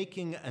is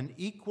making an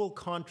equal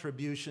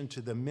contribution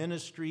to the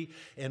ministry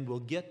and will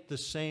get the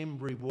same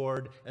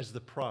reward as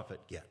the prophet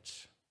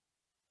gets.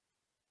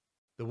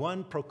 The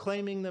one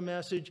proclaiming the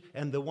message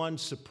and the one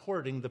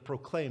supporting the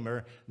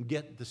proclaimer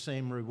get the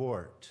same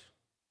reward.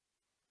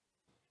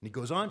 And he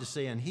goes on to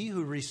say, "And he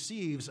who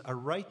receives a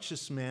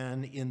righteous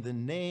man in the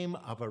name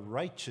of a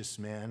righteous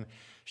man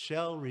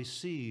shall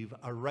receive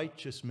a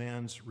righteous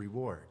man's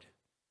reward.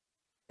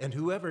 And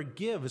whoever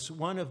gives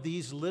one of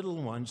these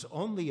little ones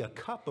only a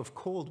cup of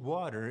cold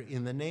water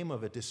in the name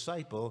of a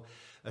disciple,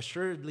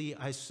 assuredly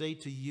I say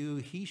to you,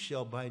 he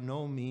shall by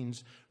no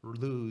means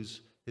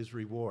lose his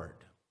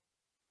reward."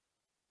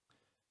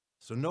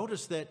 So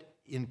notice that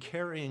in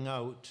carrying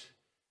out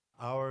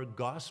our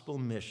gospel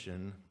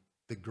mission,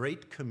 the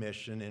Great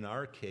Commission in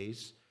our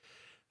case,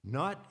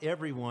 not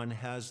everyone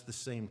has the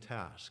same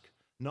task.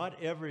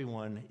 Not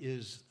everyone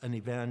is an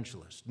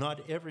evangelist.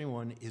 Not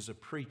everyone is a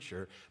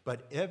preacher,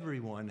 but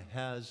everyone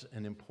has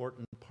an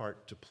important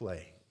part to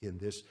play in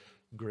this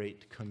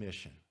Great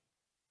Commission.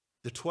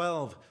 The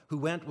 12 who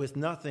went with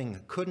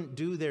nothing couldn't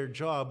do their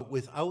job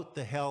without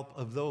the help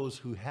of those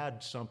who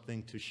had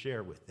something to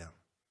share with them.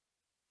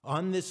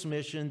 On this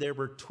mission, there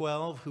were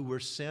 12 who were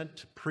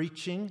sent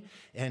preaching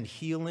and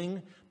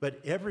healing,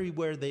 but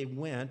everywhere they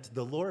went,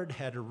 the Lord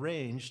had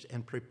arranged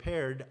and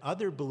prepared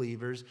other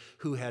believers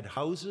who had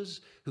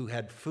houses, who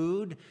had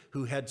food,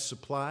 who had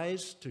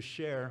supplies to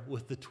share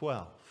with the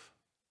 12.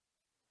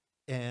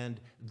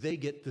 And they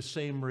get the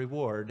same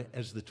reward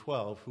as the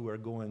 12 who are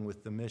going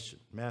with the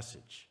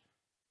message.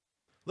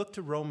 Look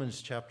to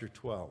Romans chapter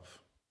 12.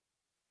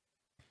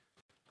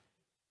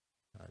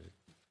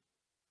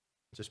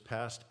 Just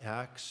past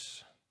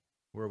Acts,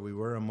 where we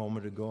were a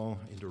moment ago,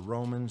 into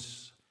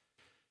Romans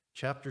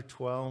chapter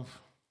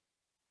 12.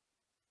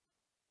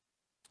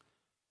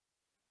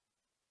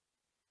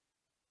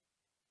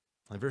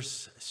 And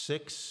verse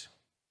 6,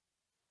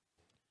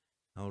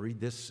 I'll read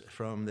this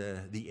from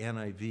the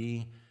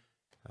NIV.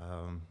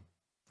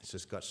 It's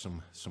just got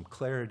some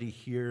clarity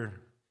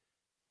here,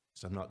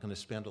 so I'm not going to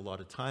spend a lot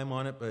of time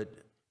on it, but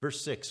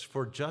verse 6,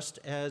 "For just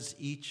as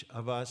each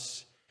of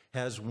us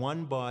has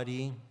one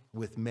body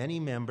with many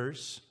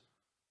members,"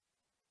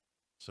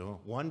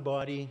 so one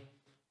body,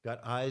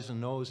 got eyes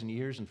and nose and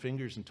ears and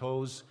fingers and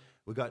toes.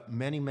 We've got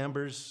many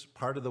members,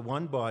 part of the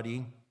one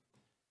body.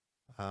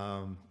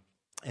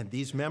 And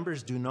these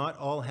members do not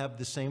all have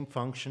the same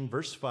function.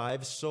 Verse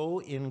 5, "So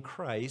in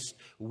Christ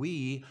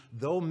we,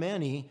 though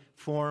many,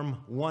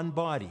 form one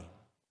body,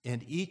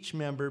 and each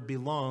member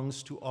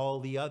belongs to all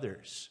the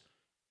others."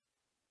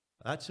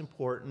 That's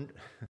important.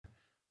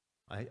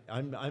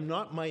 I'm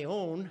not my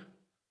own.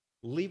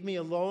 Leave me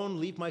alone,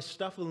 leave my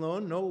stuff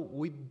alone. No,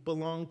 we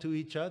belong to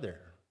each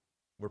other.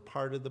 We're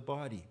part of the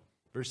body.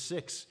 Verse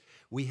 6,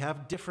 "We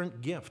have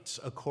different gifts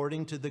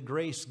according to the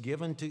grace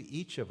given to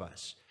each of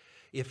us.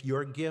 If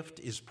your gift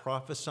is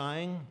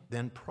prophesying,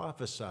 then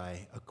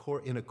prophesy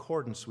in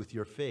accordance with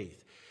your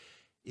faith.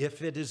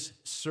 If it is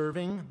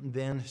serving,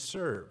 then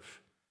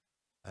serve."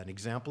 An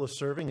example of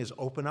serving is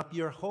open up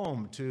your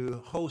home to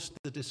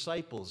host the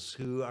disciples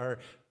who are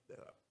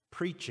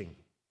preaching.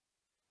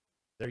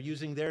 They're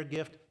using their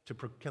gift to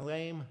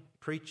proclaim,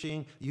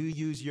 preaching. You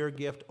use your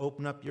gift,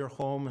 open up your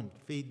home and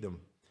feed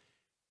them.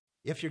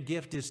 If your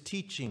gift is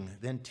teaching,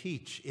 then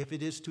teach. If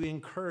it is to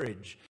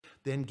encourage,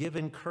 then give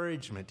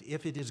encouragement.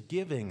 If it is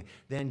giving,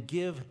 then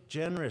give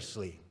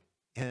generously.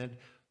 And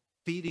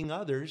feeding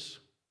others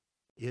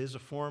is a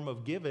form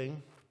of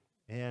giving.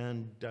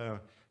 And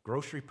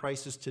grocery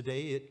prices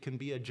today, it can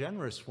be a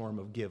generous form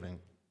of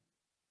giving.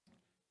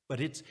 But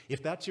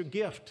if that's your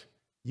gift,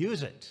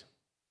 use it.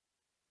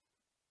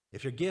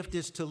 If your gift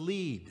is to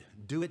lead,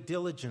 do it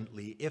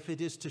diligently. If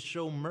it is to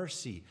show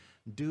mercy,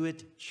 do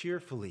it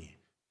cheerfully.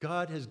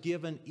 God has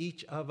given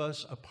each of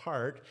us a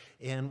part,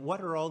 and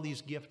what are all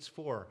these gifts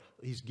for?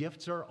 These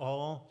gifts are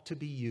all to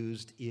be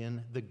used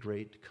in the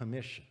Great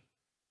Commission.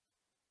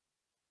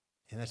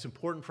 And that's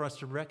important for us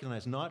to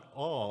recognize. Not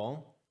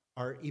all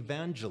are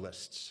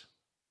evangelists.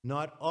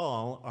 Not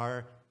all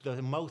are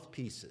the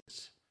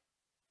mouthpieces.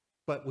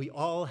 but we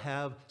all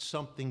have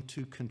something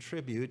to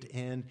contribute.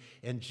 And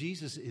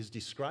Jesus is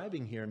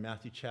describing here in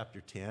Matthew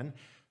chapter 10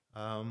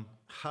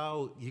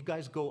 how you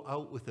guys go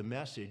out with a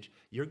message.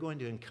 You're going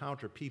to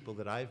encounter people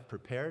that I've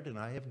prepared and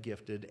I have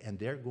gifted, and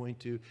they're going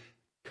to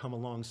come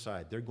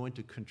alongside. They're going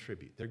to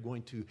contribute. They're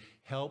going to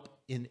help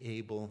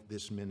enable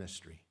this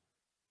ministry.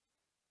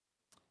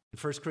 In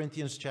 1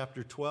 Corinthians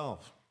chapter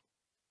 12,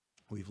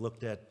 we've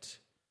looked at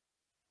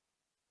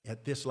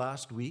this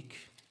last week.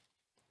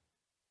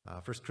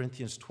 1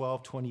 Corinthians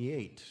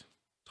 12:28,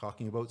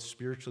 talking about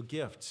spiritual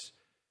gifts.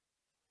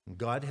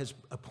 God has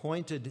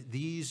appointed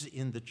these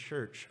in the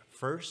church: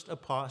 first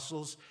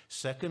apostles,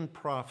 second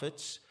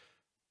prophets.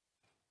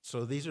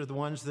 So these are the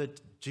ones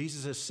that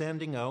Jesus is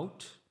sending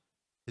out,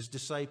 his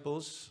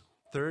disciples.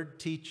 Third,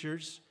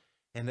 teachers.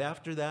 And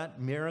after that,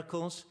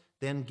 miracles,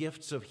 then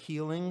gifts of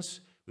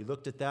healings. We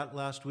looked at that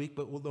last week,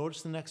 but we'll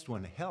notice the next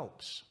one: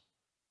 helps.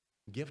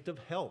 Gift of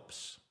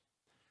helps.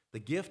 The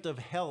gift of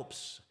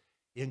helps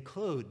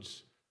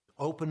includes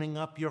opening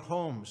up your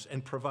homes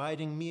and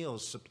providing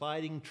meals,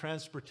 supplying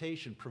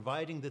transportation,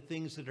 providing the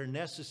things that are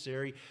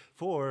necessary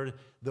for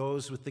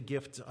those with the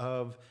gift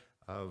of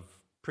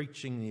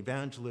preaching and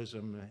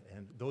evangelism,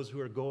 and those who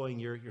are going,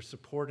 you're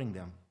supporting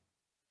them.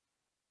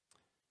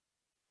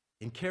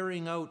 In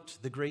carrying out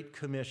the Great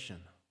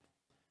Commission,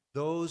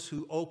 those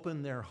who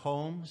open their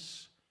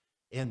homes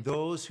and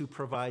those who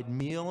provide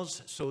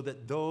meals so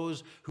that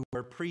those who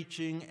are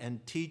preaching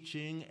and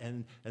teaching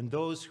and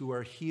those who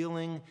are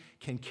healing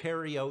can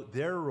carry out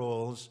their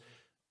roles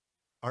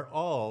are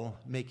all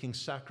making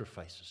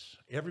sacrifices.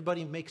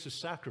 Everybody makes a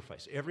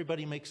sacrifice.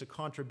 Everybody makes a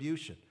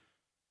contribution.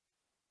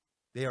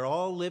 They are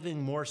all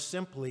living more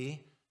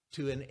simply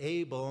to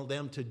enable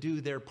them to do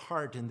their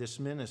part in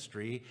this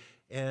ministry.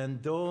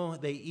 And though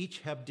they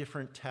each have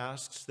different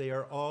tasks, they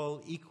are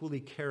all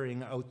equally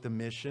carrying out the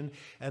mission,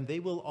 and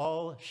they will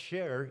all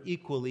share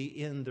equally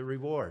in the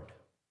reward.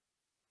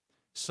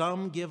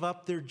 Some give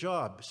up their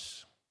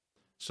jobs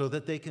so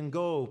that they can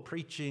go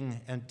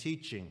preaching and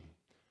teaching.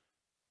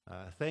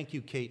 Thank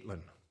you,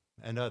 Caitlin,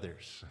 and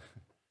others.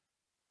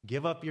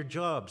 Give up your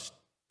jobs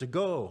to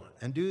go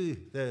and do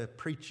the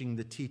preaching,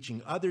 the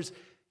teaching. Others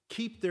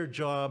keep their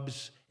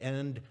jobs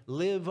and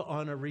live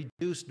on a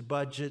reduced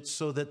budget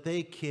so that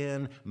they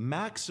can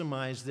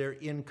maximize their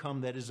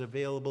income that is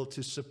available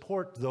to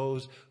support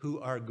those who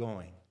are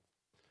going.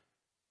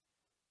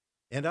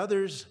 And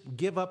others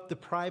give up the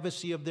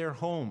privacy of their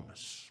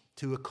homes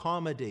to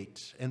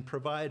accommodate and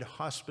provide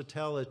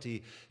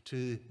hospitality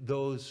to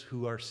those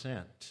who are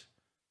sent.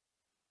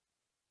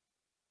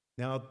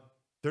 Now,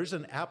 there's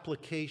an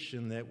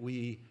application that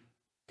we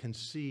can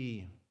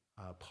see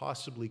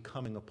possibly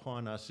coming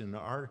upon us in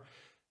our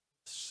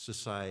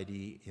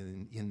society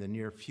in the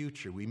near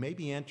future. We may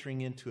be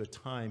entering into a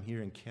time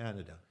here in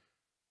Canada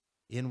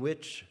in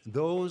which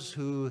those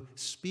who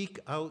speak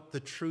out the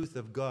truth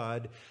of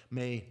God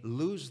may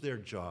lose their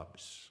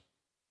jobs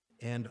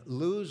and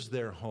lose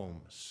their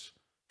homes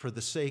for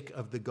the sake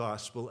of the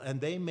gospel, and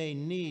they may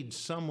need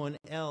someone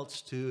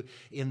else to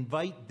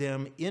invite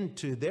them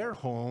into their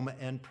home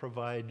and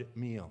provide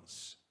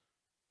meals.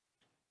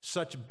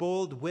 Such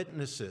bold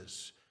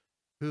witnesses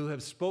who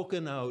have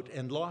spoken out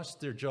and lost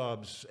their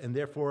jobs and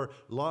therefore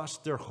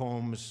lost their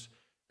homes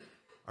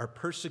are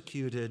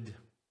persecuted.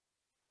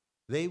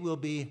 They will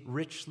be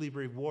richly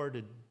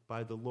rewarded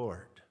by the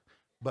Lord,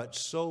 but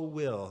so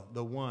will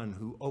the one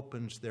who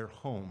opens their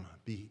home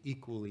be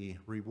equally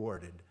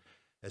rewarded.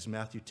 As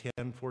Matthew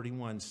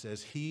 10:41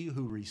 says, "He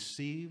who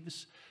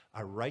receives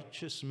a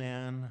righteous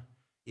man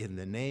in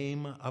the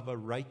name of a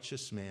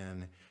righteous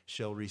man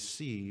shall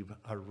receive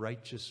a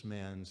righteous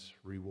man's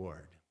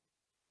reward."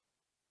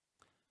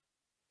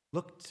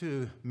 Look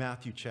to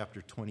Matthew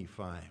chapter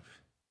 25.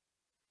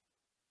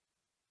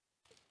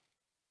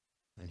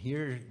 And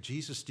here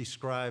Jesus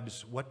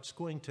describes what's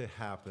going to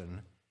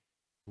happen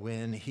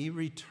when he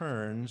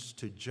returns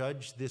to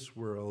judge this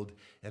world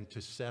and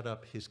to set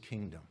up his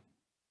kingdom.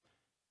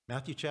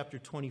 Matthew chapter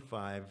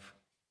 25,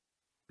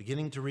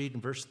 beginning to read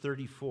in verse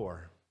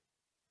 34.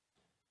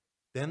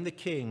 Then the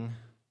king,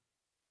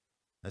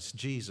 that's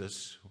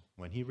Jesus,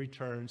 when he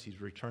returns, he's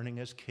returning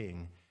as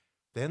king.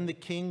 Then the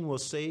king will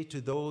say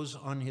to those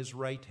on his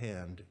right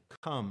hand,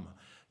 "Come,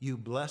 you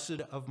blessed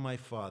of my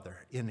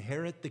Father,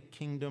 inherit the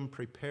kingdom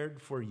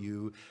prepared for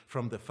you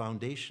from the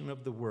foundation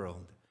of the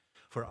world.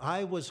 For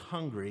I was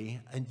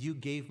hungry, and you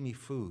gave me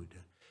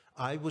food.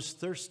 I was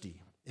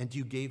thirsty, and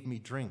you gave me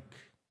drink.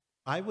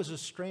 I was a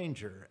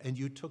stranger, and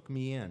you took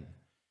me in.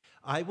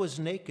 I was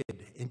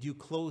naked, and you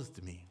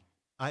clothed me.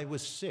 I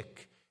was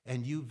sick,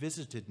 and you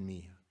visited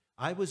me.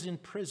 I was in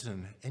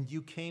prison, and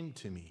you came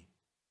to me."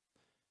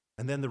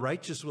 And then the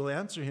righteous will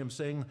answer him,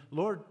 saying,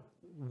 "Lord,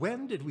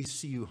 when did we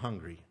see you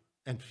hungry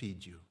and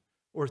feed you,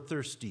 or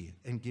thirsty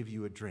and give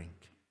you a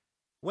drink?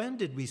 When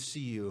did we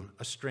see you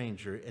a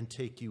stranger and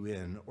take you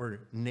in,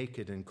 or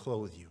naked and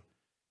clothe you?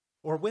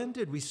 Or when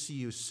did we see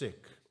you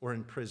sick or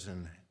in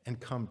prison and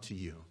come to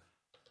you?"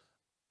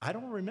 I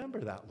don't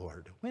remember that,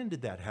 Lord. When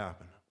did that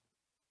happen?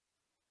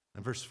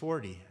 And verse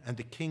 40, and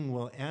the king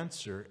will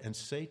answer and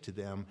say to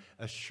them,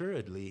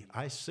 assuredly,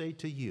 I say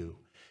to you,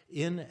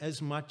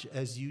 inasmuch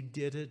as you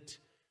did it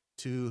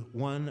to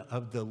one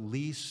of the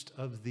least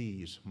of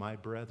these, my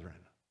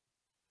brethren,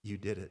 you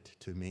did it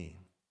to me.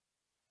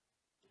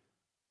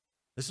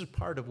 This is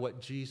part of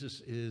what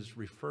Jesus is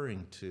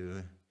referring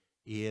to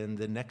in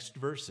the next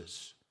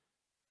verses.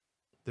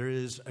 There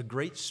is a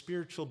great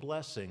spiritual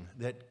blessing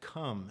that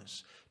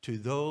comes to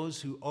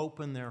those who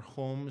open their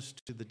homes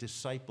to the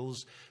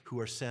disciples who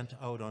are sent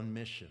out on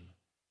mission.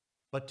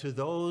 But to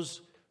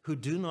those who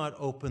do not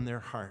open their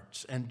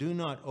hearts and do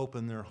not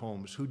open their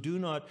homes, who do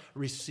not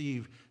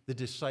receive the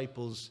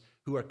disciples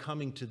who are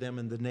coming to them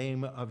in the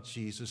name of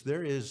Jesus,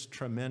 there is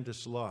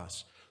tremendous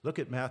loss. Look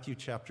at Matthew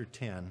chapter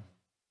 10.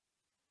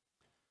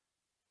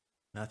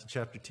 Matthew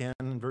chapter 10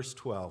 and verse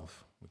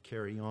 12. We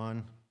carry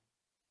on.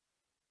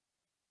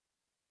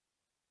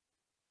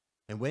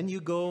 And when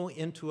you go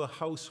into a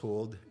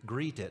household,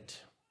 greet it.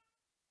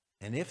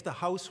 And if the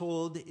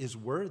household is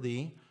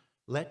worthy,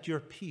 let your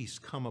peace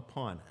come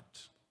upon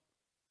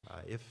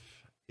it.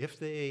 If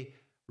they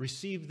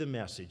receive the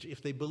message,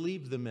 if they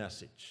believe the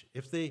message,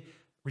 if they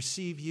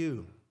receive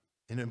you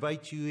and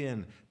invite you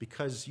in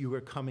because you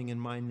are coming in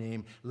my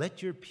name,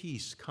 let your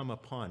peace come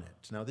upon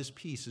it. Now, this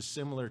peace is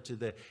similar to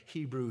the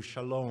Hebrew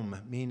shalom,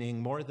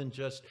 meaning more than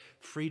just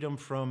freedom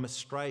from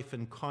strife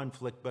and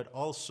conflict, but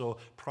also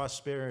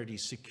prosperity,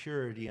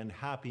 security, and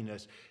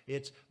happiness.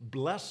 Its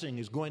blessing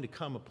is going to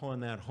come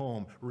upon that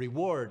home.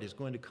 Reward is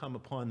going to come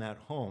upon that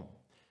home.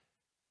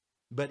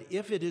 But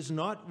if it is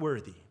not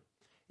worthy,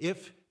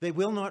 if they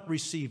will not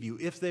receive you,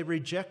 if they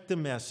reject the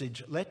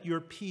message, let your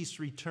peace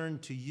return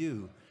to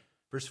you.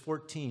 Verse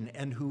 14,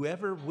 and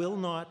whoever will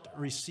not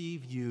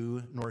receive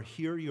you nor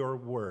hear your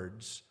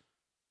words,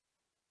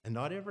 and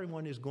not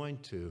everyone is going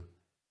to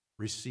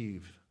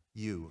receive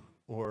you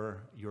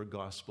or your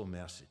gospel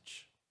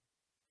message.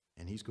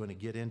 And he's going to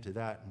get into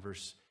that in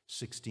verse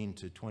 16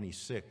 to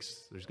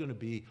 26. There's going to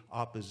be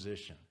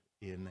opposition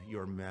in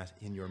your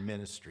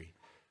ministry.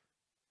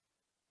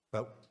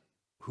 But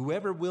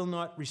whoever will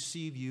not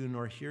receive you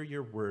nor hear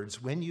your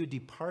words, when you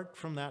depart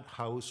from that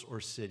house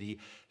or city,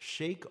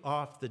 shake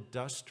off the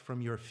dust from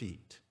your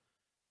feet.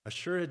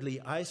 Assuredly,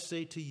 I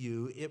say to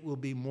you, it will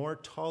be more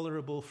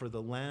tolerable for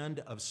the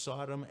land of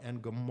Sodom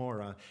and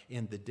Gomorrah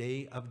in the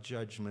day of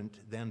judgment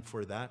than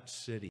for that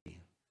city.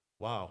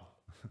 Wow,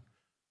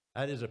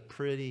 that is a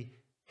pretty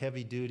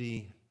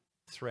heavy-duty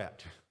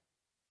threat.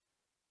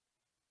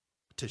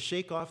 To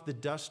shake off the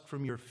dust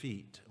from your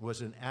feet was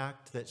an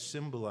act that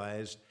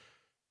symbolized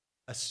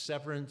a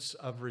severance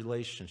of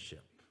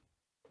relationship,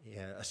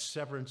 a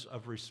severance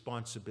of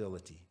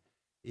responsibility.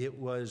 It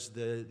was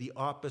the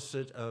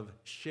opposite of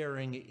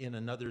sharing in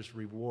another's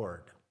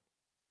reward.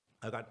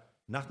 I got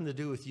nothing to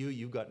do with you.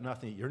 You've got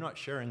nothing. You're not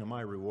sharing in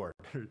my reward.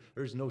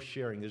 There's no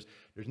sharing.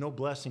 There's no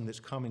blessing that's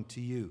coming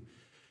to you.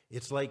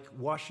 It's like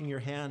washing your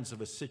hands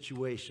of a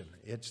situation.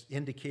 It's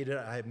indicated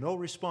I have no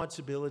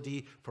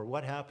responsibility for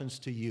what happens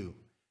to you.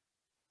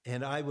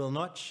 And I will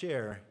not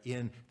share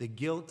in the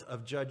guilt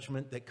of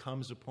judgment that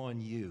comes upon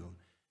you.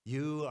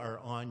 You are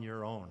on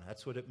your own.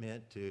 That's what it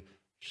meant to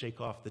shake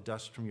off the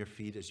dust from your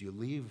feet as you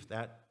leave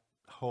that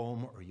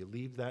home or you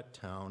leave that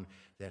town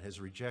that has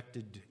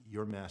rejected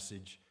your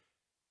message.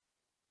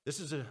 This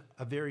is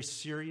a very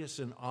serious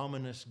and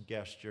ominous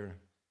gesture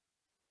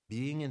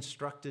being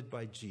instructed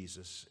by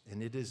Jesus,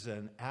 and it is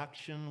an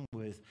action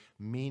with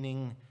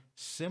meaning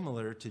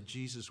similar to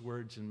Jesus'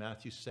 words in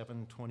Matthew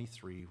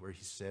 7:23, where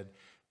he said,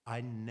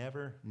 I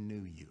never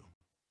knew you.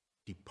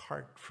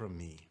 Depart from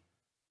me,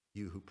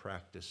 you who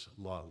practice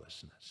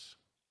lawlessness.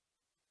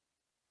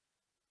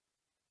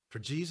 For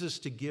Jesus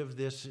to give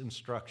this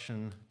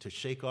instruction to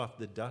shake off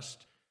the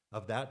dust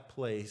of that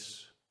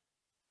place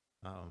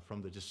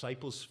from the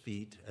disciples'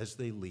 feet as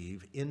they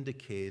leave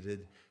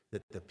indicated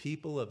that the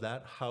people of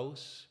that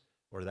house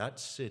or that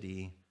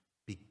city,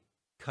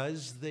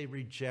 because they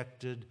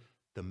rejected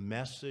the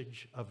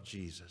message of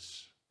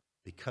Jesus,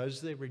 because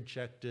they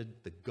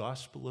rejected the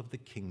gospel of the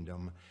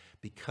kingdom,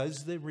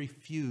 because they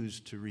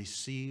refused to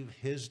receive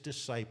his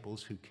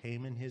disciples who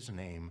came in his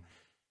name,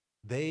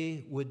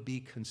 they would be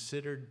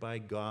considered by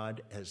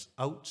God as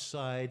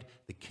outside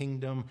the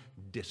kingdom,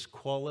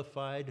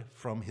 disqualified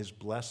from his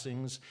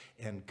blessings,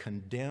 and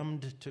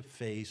condemned to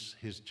face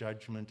his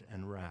judgment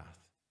and wrath.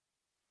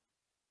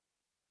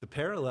 The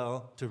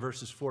parallel to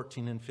verses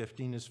 14 and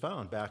 15 is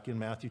found back in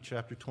Matthew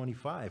chapter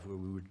 25, where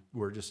we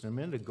were just a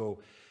minute ago.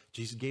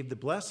 Jesus gave the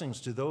blessings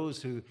to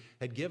those who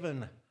had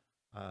given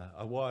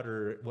a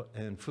water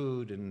and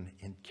food and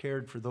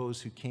cared for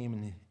those who came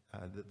in,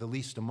 the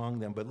least among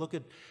them. But look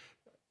at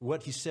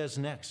what he says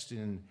next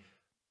in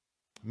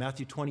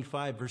Matthew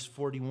 25, verse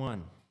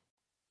 41.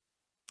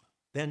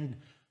 Then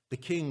the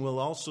king will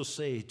also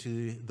say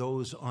to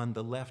those on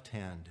the left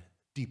hand,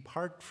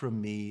 depart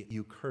from me,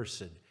 you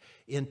cursed,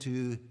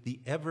 into the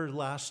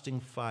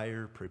everlasting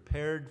fire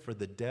prepared for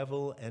the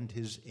devil and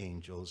his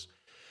angels.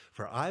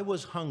 For I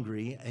was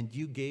hungry, and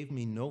you gave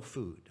me no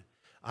food.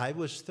 I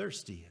was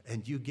thirsty,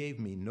 and you gave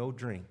me no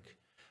drink.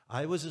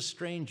 I was a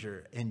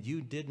stranger, and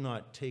you did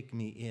not take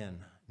me in,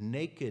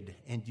 naked,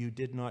 and you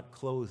did not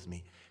clothe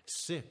me,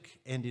 sick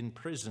and in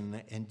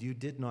prison, and you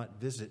did not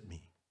visit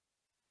me.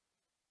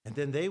 And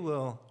then they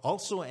will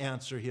also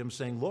answer him,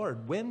 saying,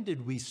 Lord, when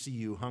did we see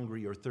you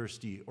hungry or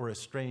thirsty, or a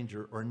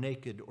stranger, or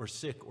naked, or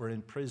sick, or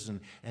in prison,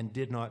 and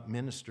did not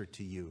minister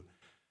to you?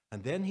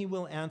 And then he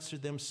will answer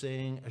them,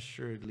 saying,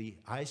 assuredly,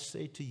 I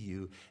say to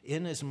you,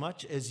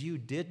 inasmuch as you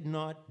did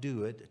not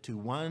do it to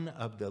one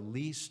of the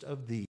least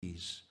of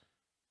these,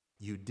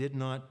 you did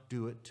not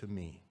do it to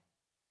me.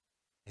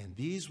 And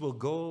these will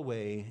go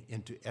away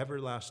into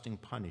everlasting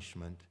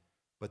punishment,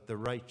 but the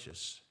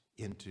righteous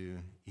into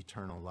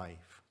eternal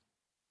life.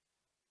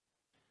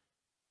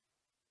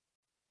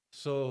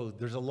 So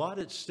there's a lot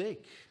at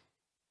stake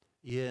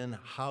in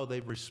how they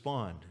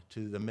respond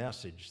to the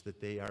message that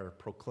they are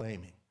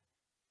proclaiming.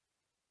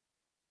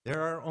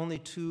 There are only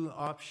two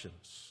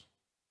options: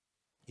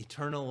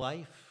 eternal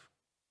life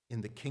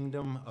in the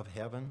kingdom of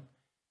heaven,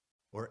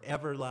 or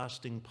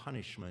everlasting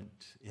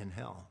punishment in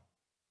hell.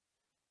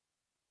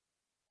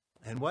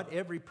 And what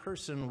every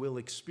person will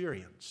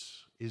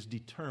experience is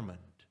determined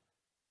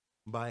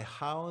by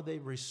how they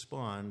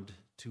respond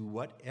to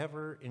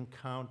whatever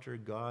encounter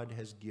God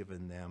has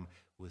given them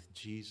with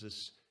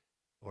Jesus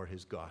or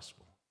his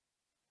gospel.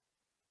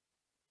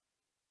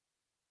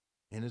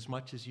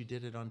 Inasmuch as you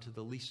did it unto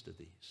the least of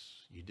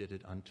these, you did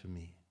it unto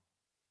me.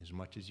 As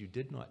much as you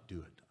did not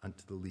do it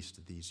unto the least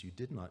of these, you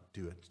did not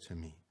do it to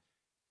me.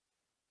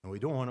 And we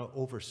don't want to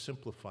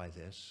oversimplify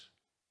this,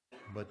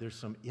 but there's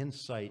some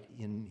insight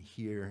in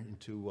here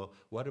into, well,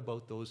 what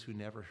about those who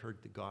never heard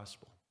the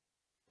gospel?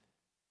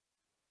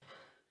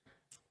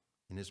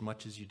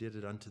 Inasmuch as you did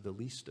it unto the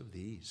least of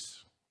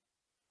these.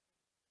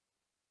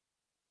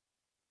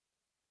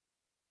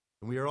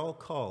 And we are all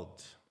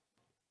called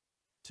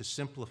to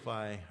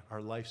simplify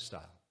our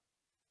lifestyle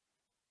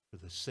for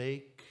the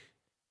sake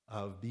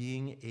of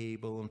being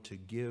able to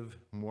give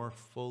more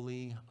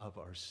fully of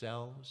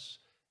ourselves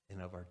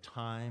and of our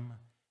time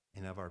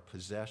and of our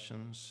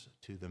possessions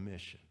to the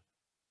mission,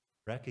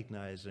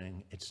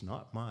 recognizing it's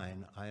not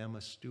mine, I am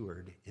a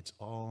steward, it's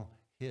all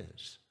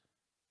his.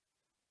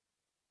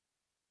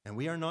 And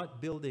we are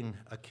not building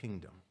a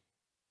kingdom,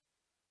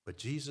 but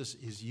Jesus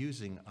is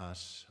using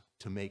us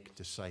to make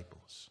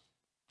disciples.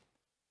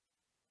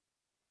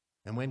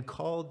 And when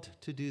called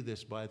to do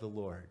this by the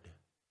Lord,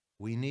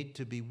 we need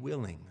to be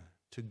willing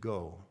to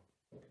go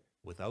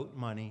without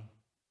money,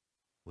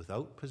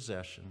 without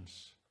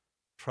possessions,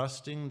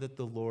 trusting that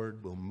the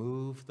Lord will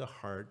move the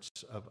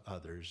hearts of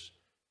others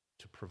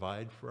to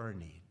provide for our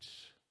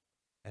needs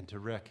and to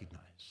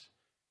recognize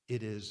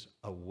it is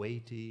a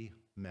weighty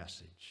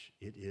message.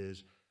 It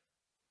is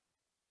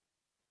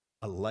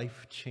a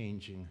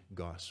life-changing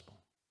gospel.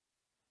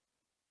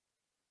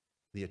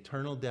 The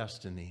eternal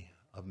destiny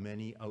of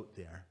many out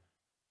there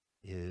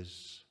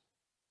is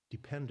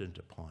dependent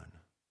upon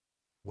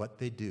what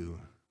they do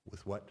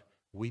with what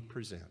we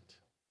present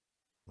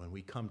when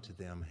we come to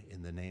them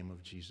in the name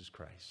of Jesus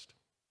Christ.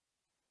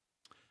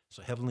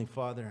 So, Heavenly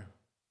Father,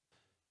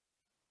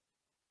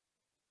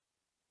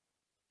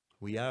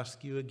 we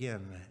ask you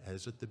again,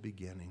 as at the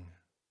beginning,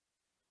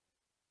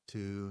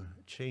 to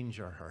change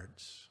our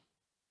hearts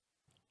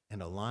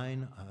and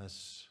align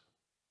us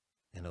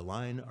and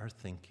align our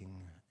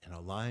thinking and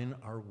align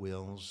our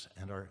wills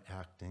and our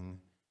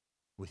acting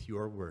with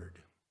your word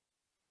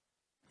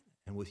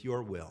and with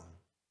your will.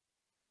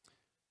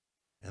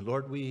 And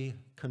Lord, we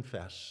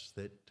confess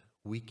that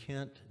we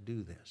can't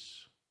do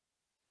this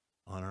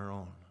on our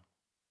own,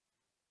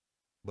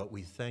 but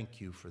we thank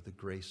you for the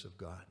grace of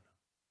God.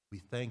 We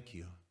thank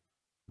you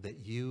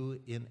that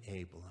you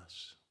enable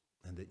us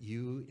and that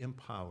you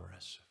empower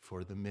us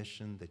for the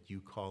mission that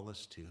you call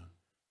us to.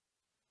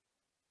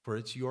 For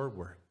it's your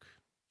work.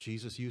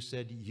 Jesus, you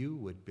said you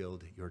would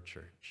build your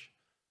church.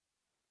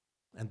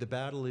 And the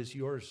battle is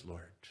yours,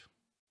 Lord.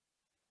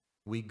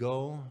 We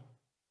go,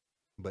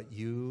 but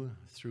you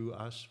through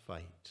us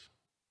fight,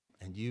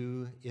 and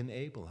you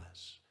enable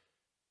us.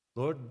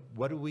 Lord,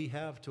 what do we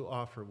have to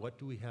offer? What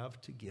do we have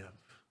to give?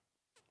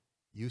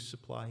 You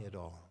supply it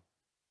all.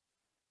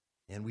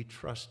 And we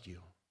trust you.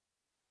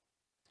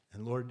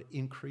 And Lord,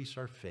 increase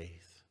our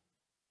faith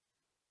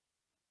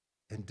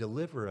and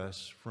deliver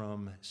us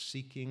from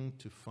seeking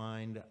to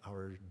find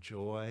our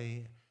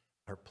joy,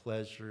 our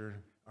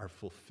pleasure, our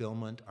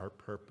fulfillment, our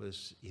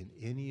purpose in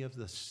any of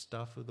the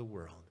stuff of the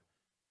world.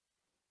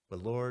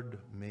 But Lord,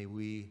 may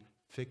we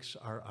fix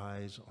our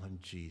eyes on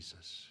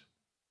Jesus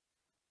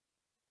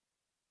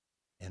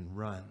and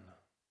run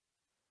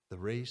the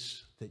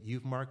race that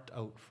you've marked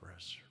out for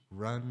us.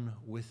 Run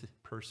with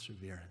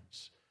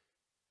perseverance.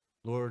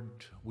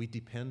 Lord, we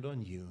depend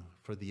on you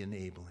for the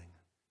enabling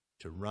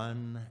to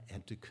run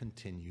and to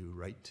continue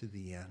right to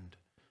the end.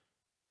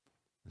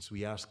 And so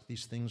we ask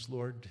these things,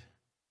 Lord,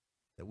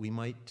 that we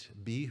might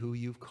be who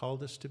you've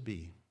called us to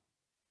be.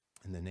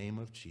 In the name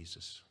of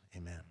Jesus,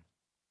 amen.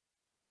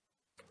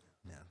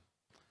 Amen.